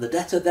 and the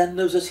debtor then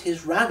loses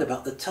his rag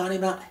about the tiny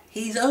amount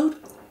he's owed.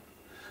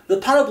 The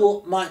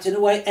parable might in a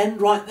way end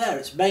right there.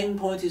 Its main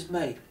point is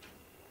made.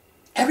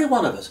 Every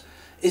one of us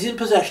is in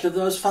possession of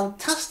the most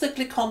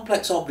fantastically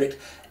complex object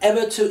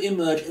ever to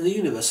emerge in the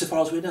universe, so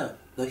far as we know,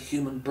 the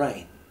human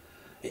brain.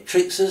 It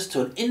treats us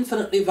to an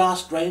infinitely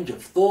vast range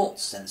of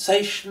thoughts,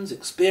 sensations,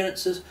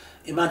 experiences,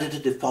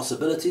 imaginative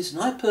possibilities,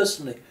 and I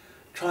personally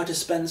try to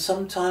spend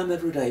some time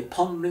every day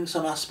pondering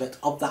some aspect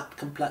of that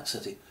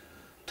complexity,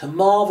 to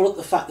marvel at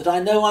the fact that I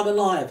know I'm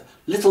alive,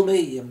 little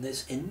me, in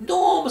this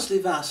enormously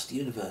vast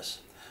universe.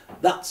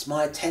 That's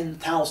my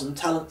 10,000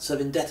 talents of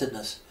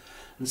indebtedness,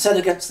 and set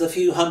against the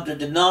few hundred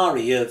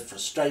denarii of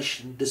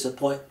frustration,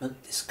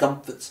 disappointment,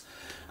 discomforts,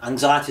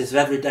 anxieties of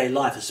everyday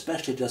life,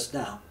 especially just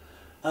now,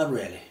 and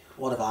really,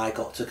 what have I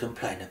got to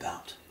complain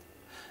about?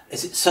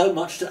 Is it so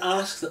much to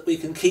ask that we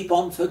can keep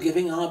on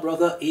forgiving our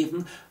brother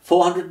even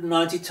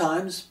 490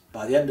 times,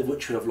 by the end of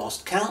which we have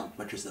lost count,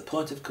 which is the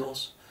point of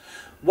course,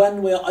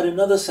 when we are in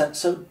another sense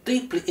so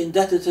deeply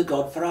indebted to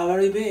God for our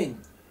very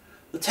being?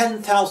 The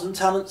 10,000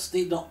 talents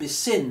need not be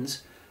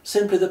sins,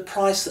 simply the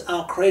price that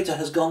our Creator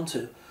has gone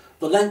to,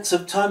 the lengths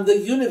of time the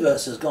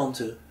universe has gone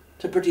to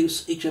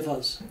produce each of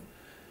us.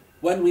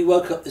 When we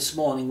woke up this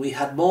morning, we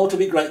had more to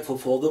be grateful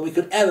for than we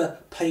could ever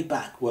pay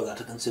back were that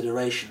a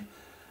consideration.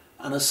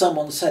 And as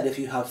someone said, if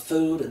you have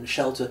food and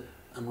shelter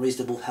and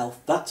reasonable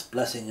health, that's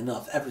blessing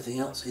enough. Everything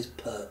else is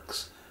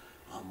perks.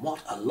 And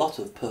what a lot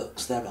of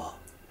perks there are.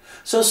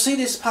 So see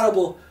this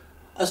parable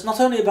as not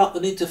only about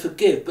the need to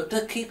forgive, but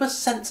to keep a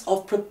sense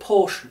of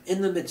proportion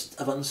in the midst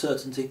of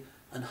uncertainty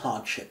and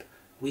hardship.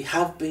 We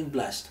have been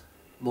blessed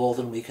more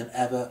than we can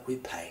ever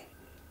repay.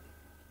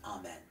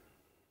 Amen.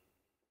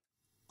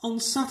 On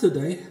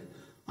Saturday,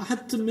 I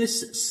had to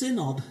miss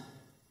Synod.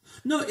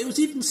 No, it was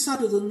even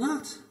sadder than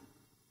that.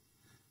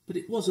 but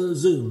it was a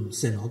Zoom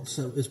synod,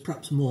 so it was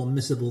perhaps more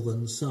missable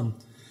than some.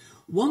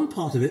 One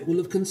part of it will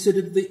have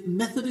considered the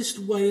Methodist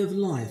way of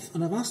life,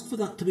 and I've asked for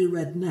that to be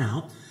read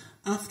now,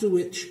 after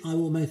which I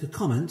will make a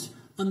comment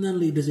and then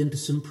lead us into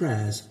some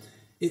prayers.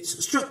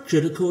 It's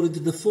structured according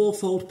to the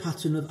fourfold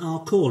pattern of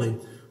our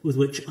calling, with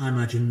which I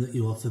imagine that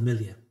you are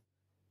familiar.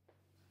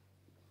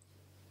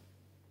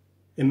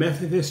 The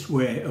Methodist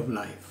way of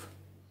life.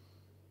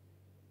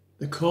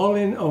 The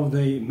calling of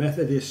the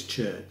Methodist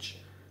Church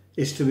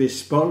is to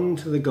respond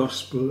to the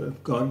gospel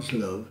of God's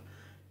love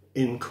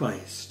in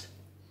Christ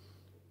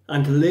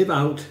and to live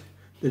out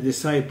the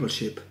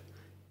discipleship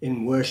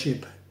in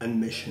worship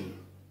and mission.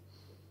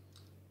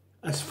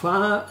 As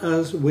far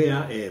as we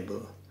are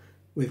able,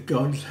 with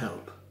God's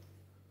help.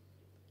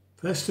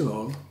 First of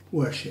all,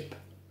 worship.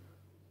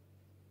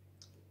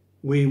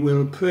 We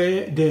will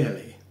pray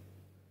daily.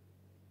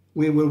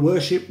 We will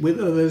worship with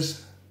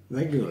others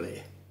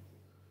regularly.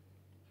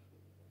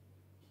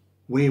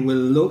 We will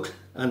look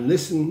and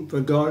listen for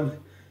God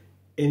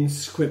in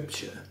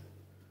Scripture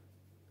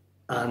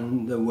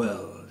and the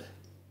world.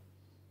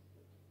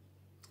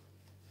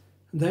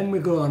 Then we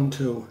go on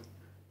to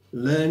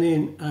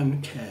learning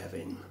and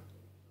caring.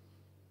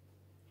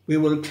 We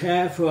will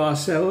care for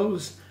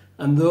ourselves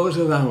and those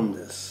around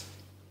us.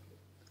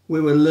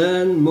 We will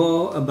learn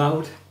more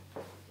about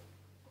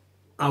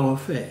our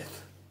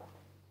faith.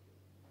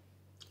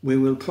 We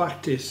will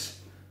practice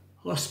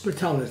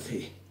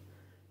hospitality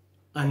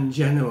and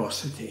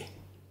generosity.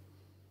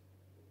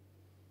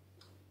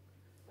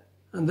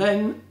 And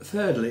then,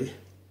 thirdly,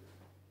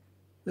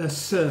 the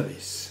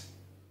service.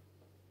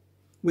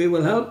 We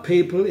will help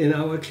people in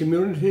our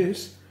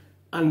communities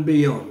and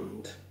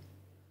beyond.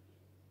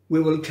 We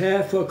will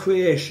care for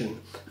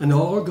creation and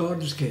all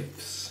God's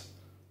gifts.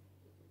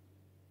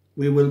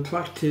 We will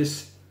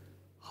practice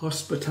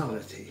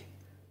hospitality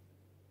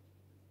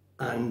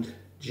and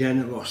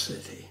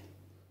generosity.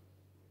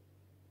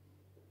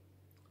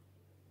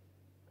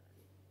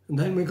 And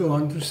then we go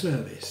on to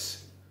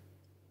service.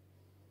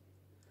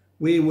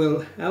 We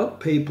will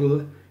help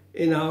people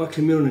in our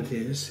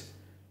communities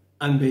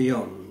and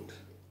beyond.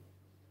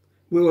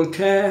 We will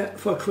care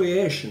for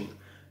creation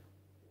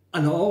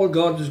and all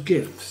God's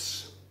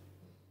gifts.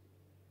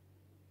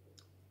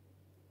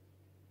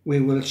 We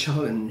will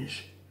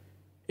challenge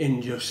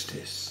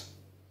injustice.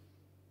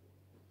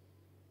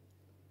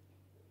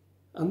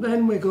 And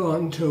then we go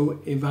on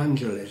to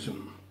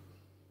evangelism.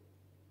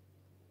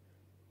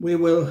 We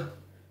will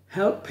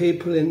help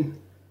people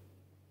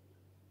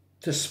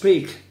to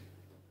speak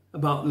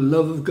about the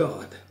love of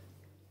God.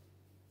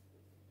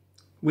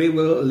 We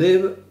will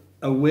live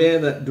a way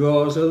that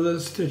draws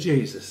others to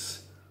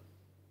Jesus.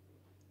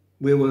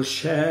 We will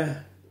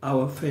share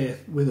our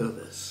faith with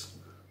others.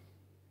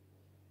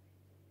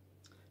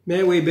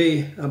 May we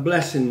be a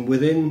blessing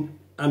within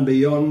and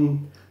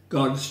beyond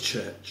God's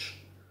church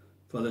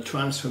for the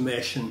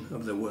transformation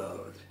of the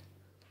world.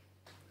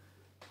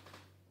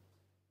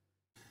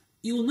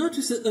 You will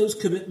notice that those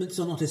commitments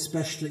are not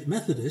especially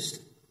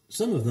Methodist.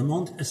 Some of them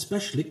aren't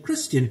especially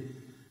Christian.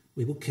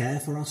 We will care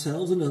for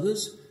ourselves and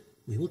others.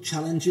 We will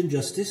challenge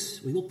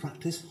injustice. We will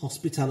practice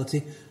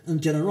hospitality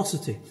and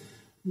generosity.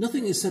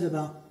 Nothing is said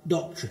about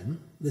doctrine.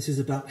 This is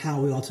about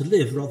how we are to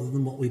live rather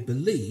than what we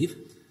believe.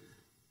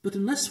 But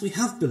unless we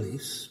have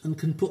beliefs and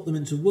can put them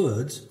into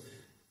words,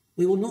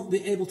 we will not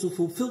be able to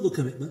fulfil the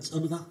commitments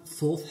under that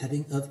fourth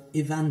heading of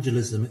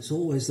evangelism. It's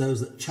always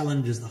those that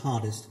challenge us the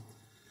hardest.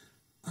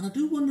 And I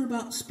do wonder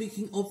about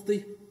speaking of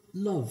the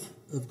love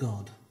of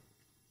God.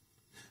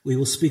 We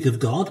will speak of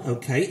God,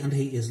 okay, and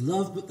he is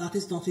love, but that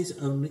is not his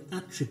only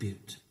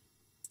attribute.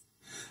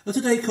 At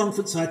a day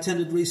conference I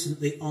attended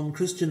recently on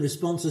Christian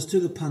responses to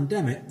the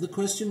pandemic, the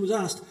question was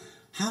asked,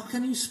 how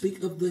can you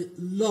speak of the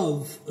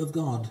love of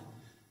God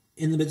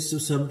in the midst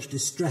of so much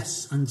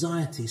distress,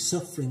 anxiety,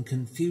 suffering,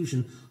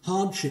 confusion,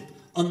 hardship,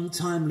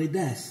 untimely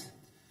death?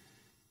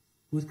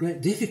 With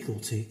great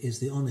difficulty is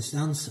the honest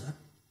answer.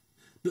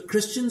 But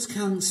Christians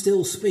can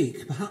still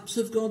speak, perhaps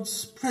of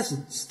God's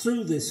presence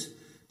through this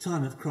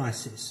time of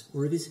crisis,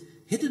 or of his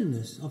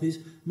hiddenness, of his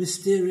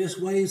mysterious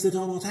ways that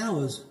are not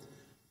ours,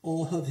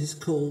 or of his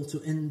call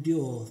to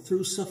endure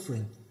through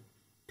suffering,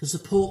 to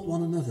support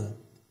one another,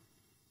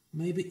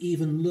 maybe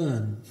even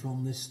learn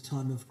from this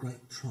time of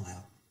great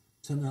trial.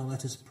 So now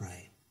let us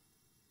pray.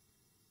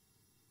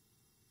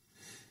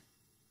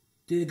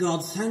 Dear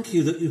God, thank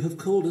you that you have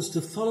called us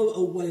to follow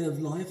a way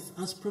of life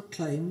as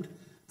proclaimed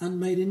and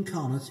made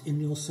incarnate in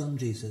your Son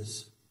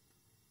Jesus.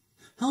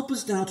 Help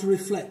us now to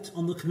reflect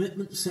on the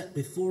commitments set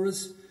before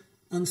us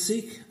and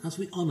seek, as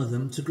we honour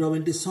them, to grow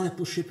in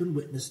discipleship and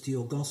witness to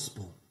your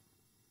gospel.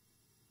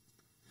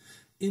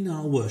 In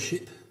our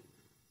worship,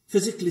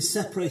 physically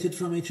separated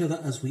from each other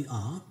as we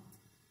are,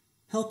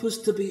 help us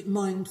to be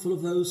mindful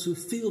of those who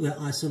feel their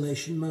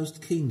isolation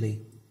most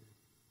keenly,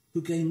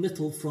 who gain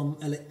little from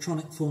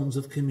electronic forms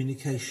of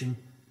communication,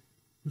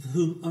 and for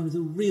whom only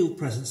the real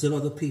presence of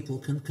other people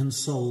can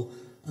console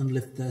and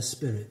lift their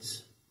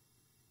spirits.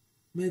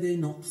 May they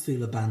not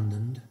feel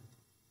abandoned.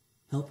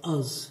 Help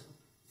us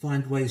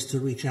find ways to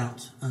reach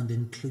out and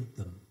include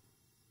them.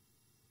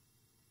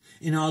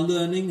 in our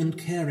learning and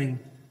caring.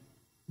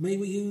 May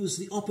we use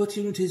the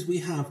opportunities we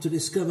have to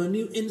discover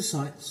new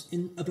insights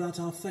about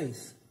our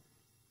faith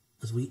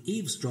as we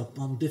eavesdrop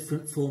on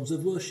different forms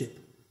of worship,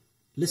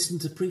 listen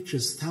to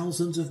preachers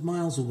thousands of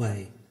miles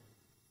away,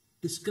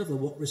 discover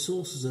what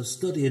resources of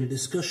study and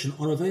discussion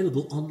are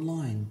available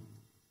online,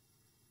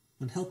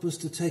 and help us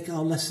to take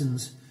our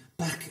lessons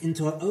back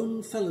into our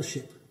own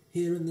fellowship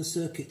here in the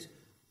circuit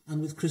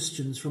and with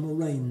Christians from a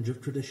range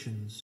of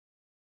traditions.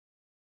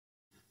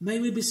 May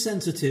we be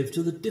sensitive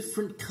to the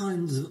different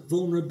kinds of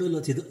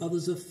vulnerability that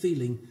others are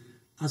feeling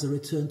as a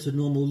return to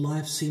normal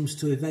life seems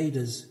to evade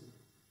us,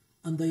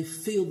 and they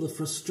feel the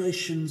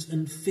frustrations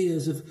and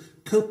fears of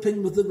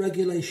coping with the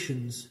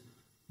regulations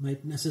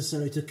made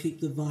necessary to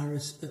keep the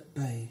virus at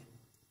bay.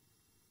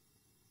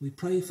 We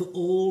pray for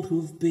all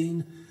who have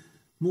been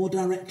more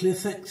directly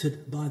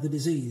affected by the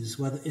disease,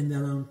 whether in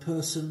their own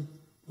person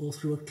or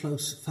through a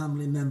close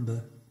family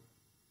member,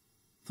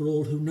 for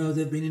all who know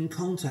they've been in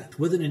contact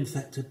with an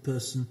infected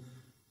person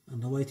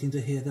and are waiting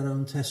to hear their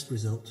own test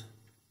result.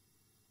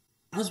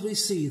 As we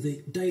see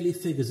the daily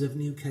figures of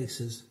new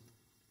cases,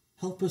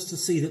 help us to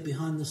see that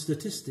behind the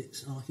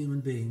statistics are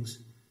human beings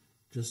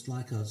just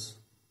like us.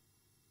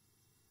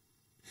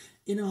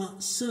 In our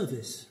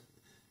service,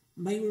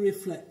 may we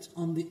reflect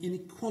on the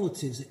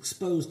inequalities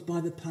exposed by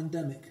the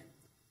pandemic,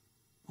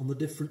 on the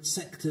different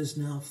sectors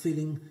now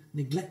feeling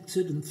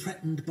neglected and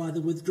threatened by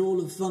the withdrawal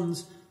of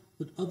funds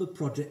that other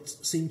projects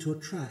seem to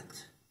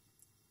attract,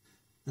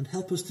 and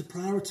help us to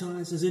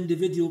prioritise as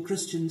individual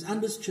Christians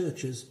and as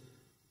churches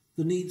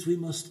the needs we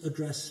must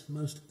address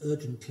most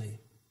urgently.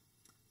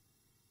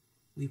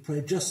 We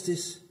pray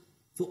justice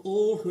for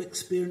all who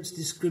experience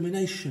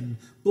discrimination,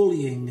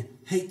 bullying,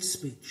 hate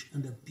speech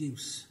and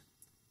abuse.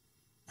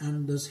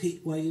 And as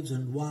heat waves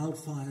and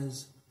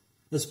wildfires,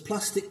 as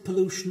plastic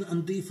pollution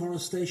and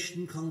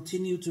deforestation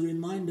continue to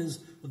remind us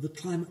of the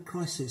climate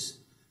crisis,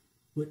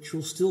 which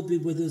will still be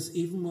with us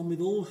even when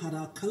we've all had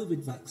our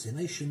COVID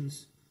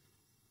vaccinations,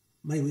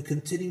 may we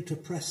continue to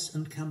press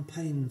and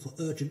campaign for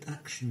urgent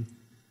action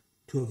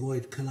to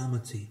avoid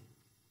calamity.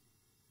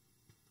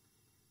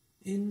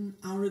 In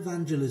our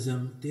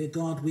evangelism, dear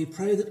God, we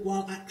pray that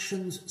while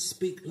actions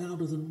speak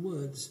louder than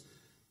words,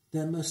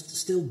 there must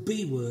still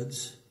be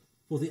words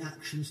for the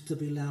actions to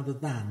be louder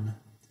than.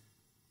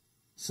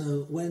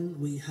 So when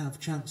we have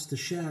chance to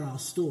share our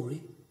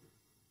story,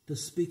 to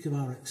speak of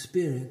our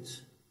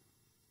experience,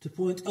 to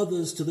point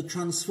others to the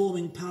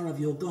transforming power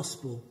of your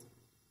gospel,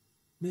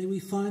 may we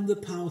find the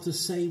power to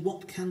say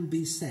what can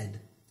be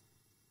said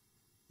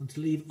and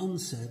to leave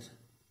unsaid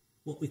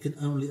what we can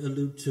only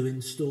allude to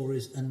in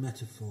stories and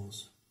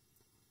metaphors.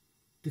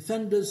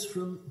 Defend us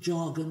from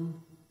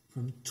jargon,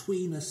 from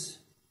tweeness,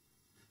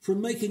 from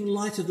making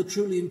light of the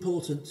truly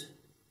important,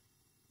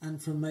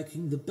 and from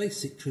making the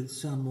basic truths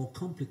sound more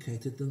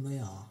complicated than they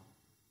are.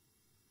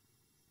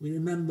 We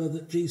remember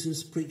that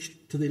Jesus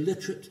preached to the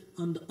illiterate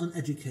and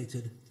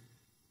uneducated,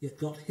 yet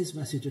got his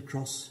message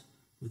across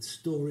with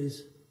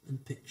stories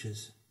and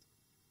pictures.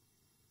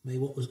 May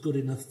what was good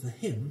enough for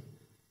him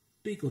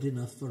be good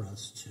enough for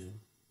us too.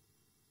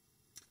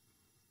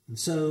 And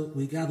so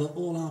we gather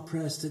all our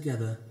prayers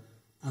together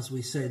as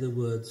we say the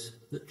words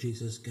that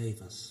Jesus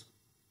gave us.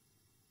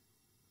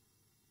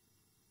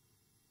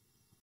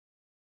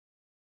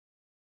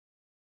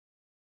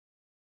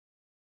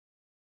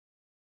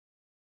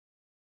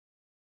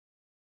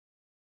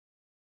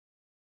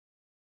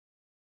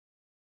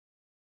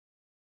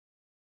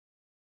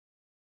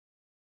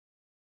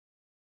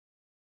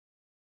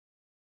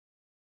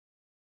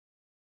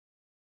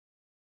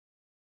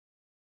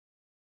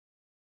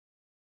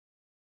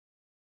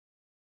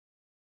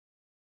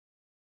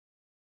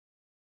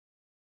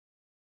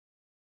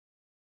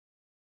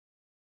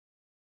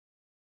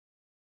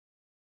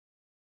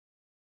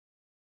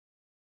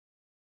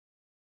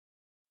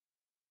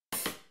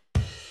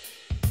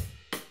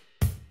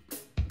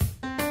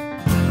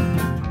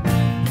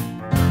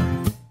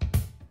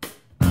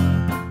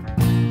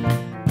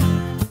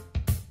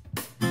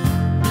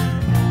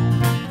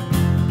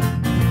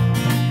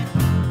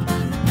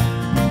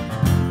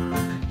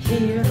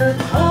 Hear the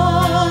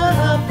call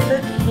of the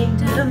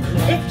kingdom,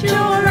 lift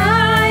your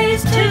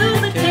eyes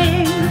to the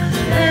King.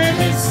 Let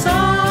his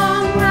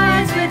song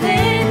rise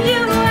within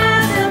you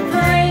as a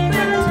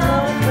fragrant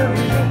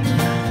offering.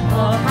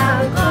 Oh,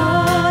 how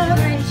God,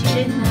 rich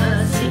in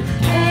mercy,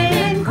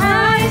 paid in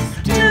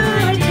Christ to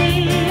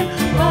redeem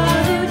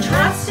all who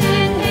trust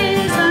in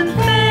his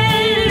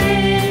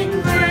unfailing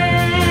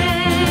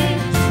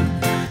grace.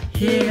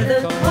 Hear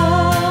the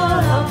call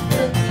of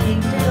the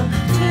kingdom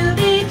to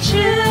be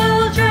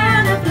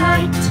children of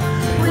light,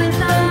 with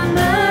the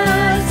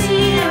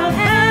mercy of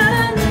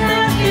heaven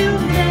and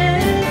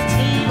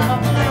humility of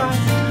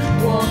Christ,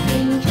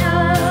 walking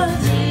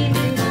justly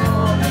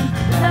before him,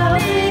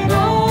 loving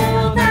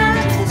all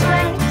that is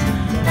right,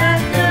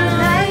 that the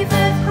life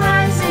of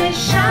Christ may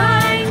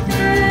shine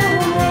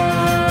through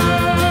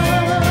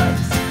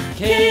us.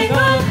 King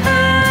of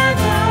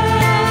heaven,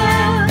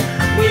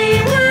 we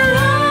will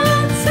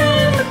answer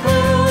the call.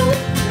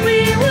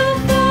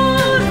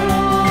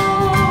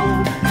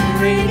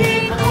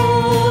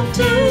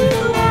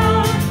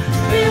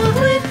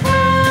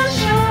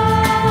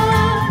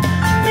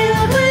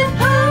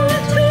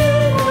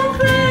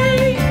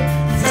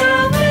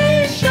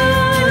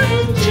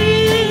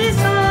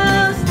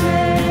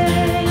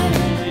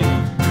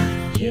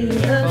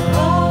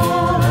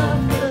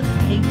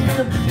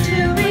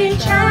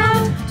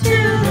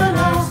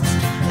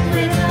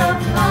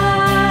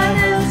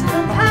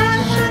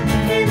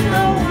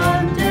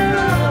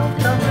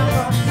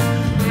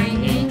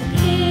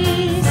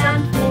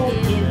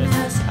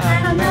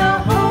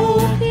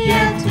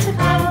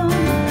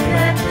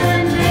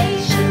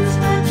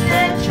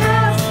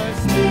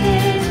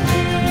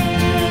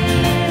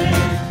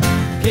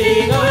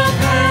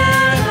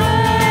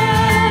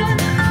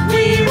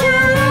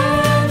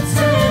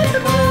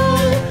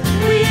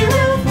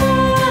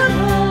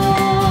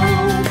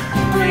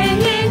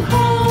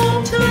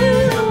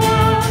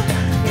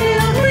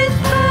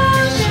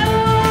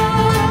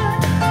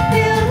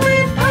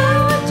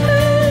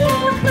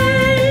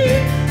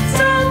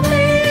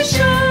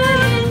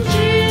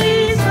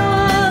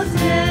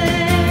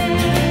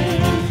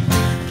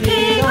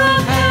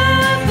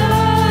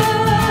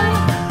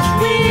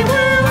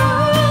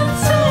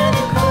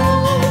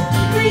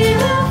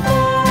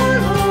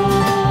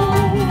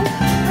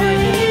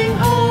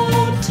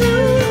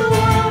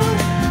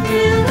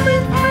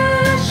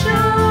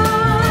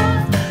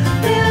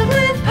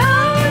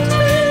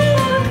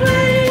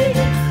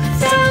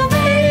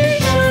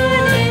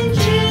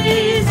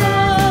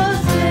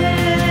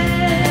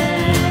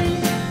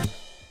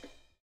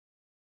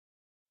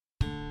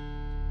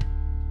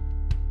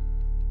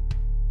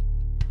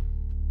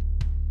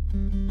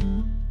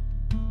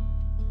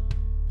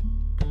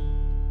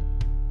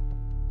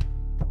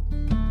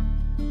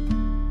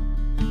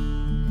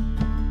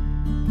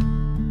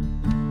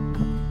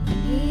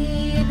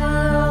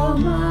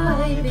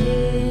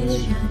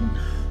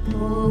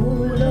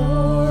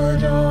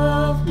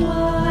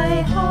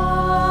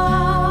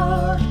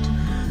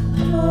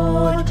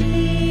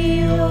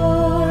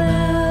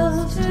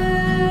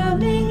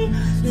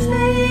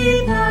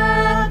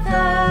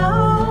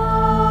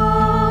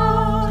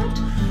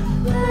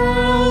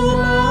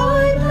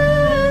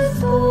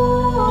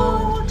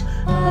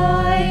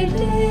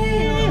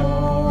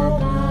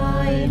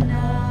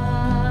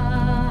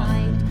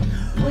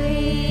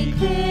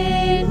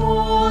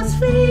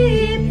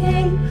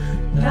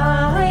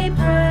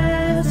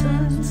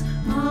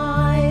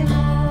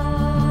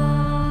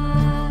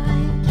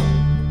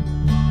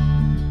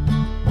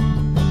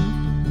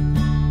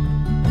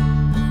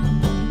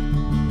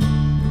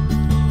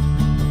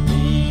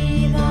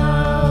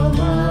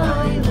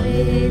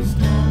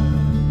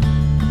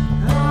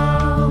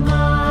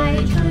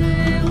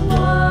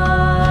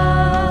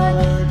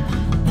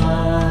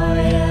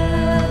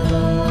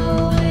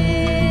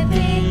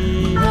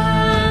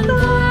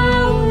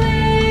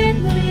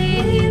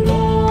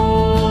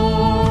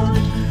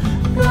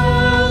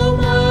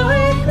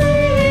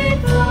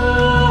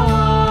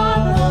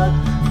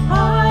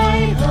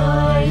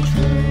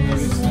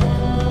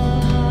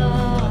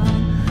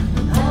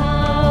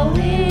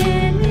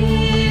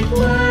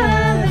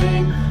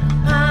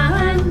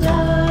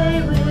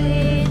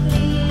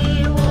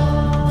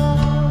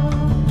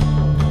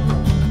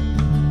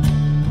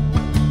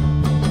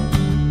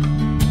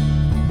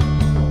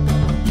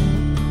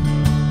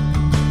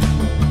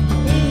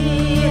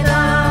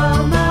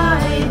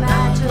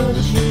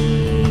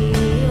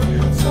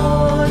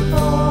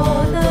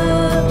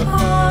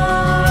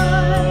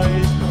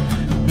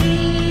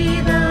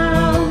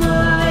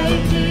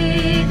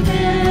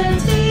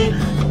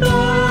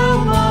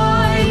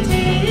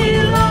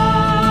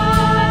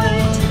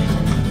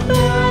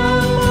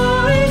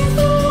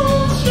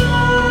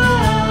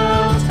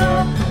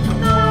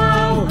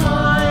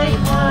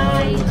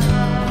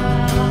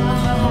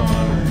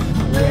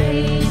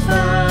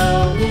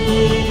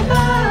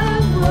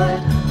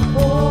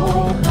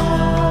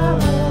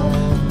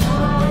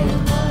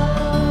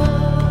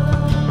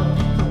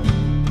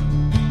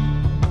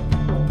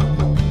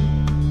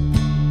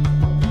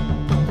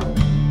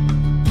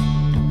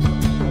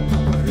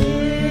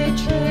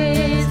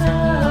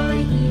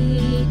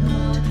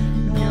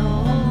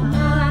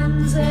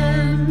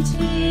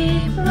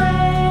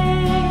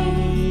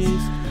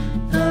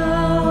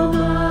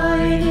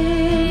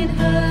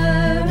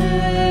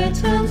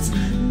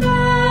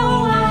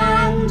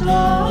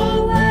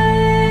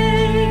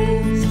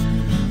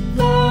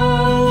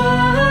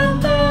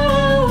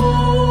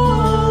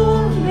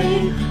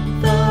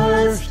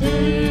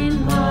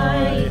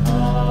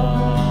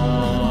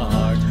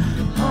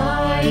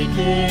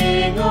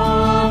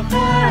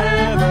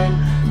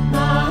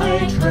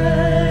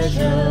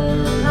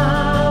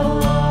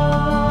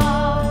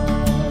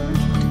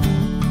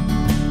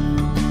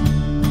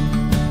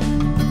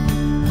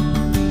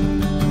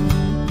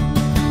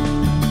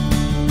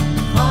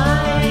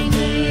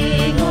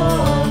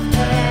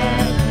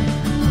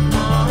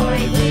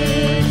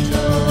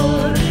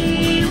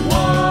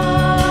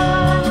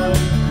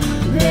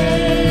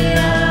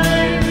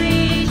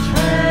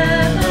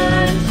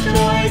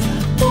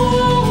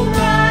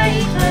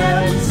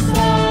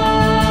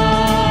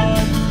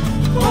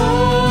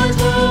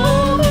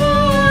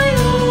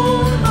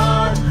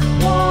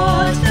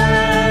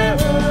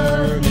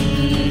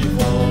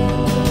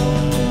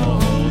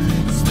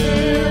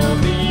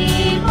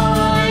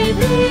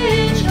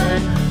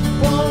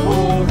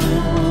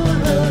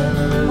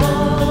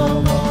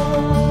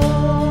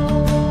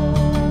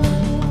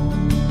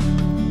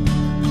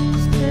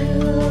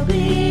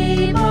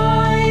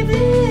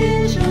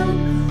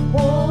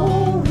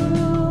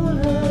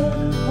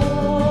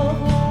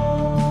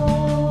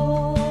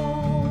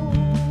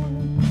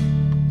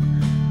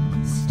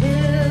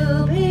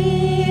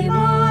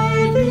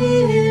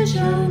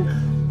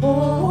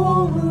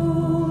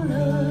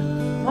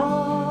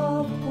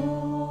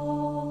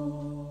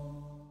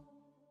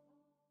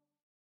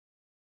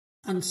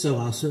 And so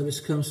our service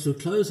comes to a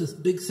close. A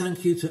big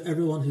thank you to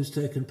everyone who's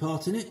taken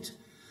part in it,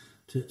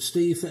 to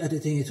Steve for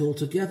editing it all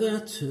together,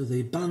 to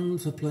the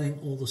band for playing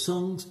all the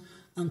songs,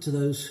 and to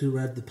those who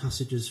read the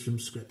passages from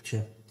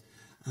Scripture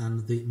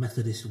and the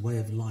Methodist way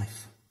of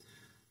life.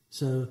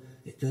 So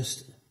it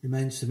just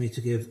remains for me to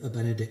give a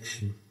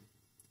benediction.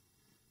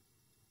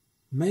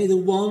 May the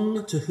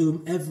one to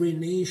whom every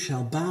knee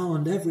shall bow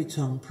and every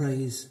tongue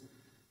praise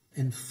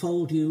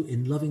enfold you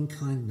in loving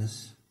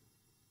kindness.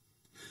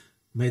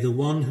 May the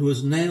one who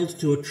was nailed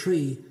to a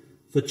tree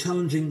for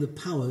challenging the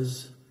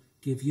powers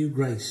give you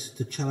grace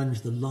to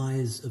challenge the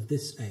lies of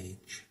this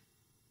age.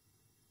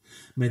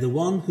 May the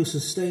one who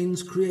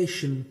sustains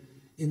creation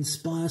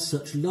inspire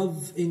such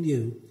love in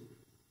you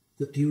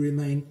that you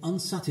remain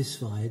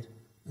unsatisfied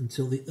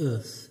until the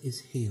earth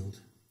is healed.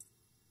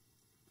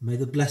 May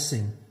the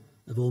blessing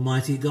of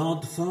Almighty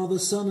God, Father,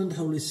 Son and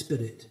Holy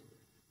Spirit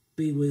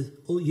be with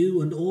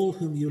you and all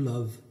whom you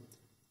love,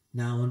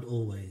 now and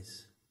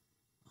always.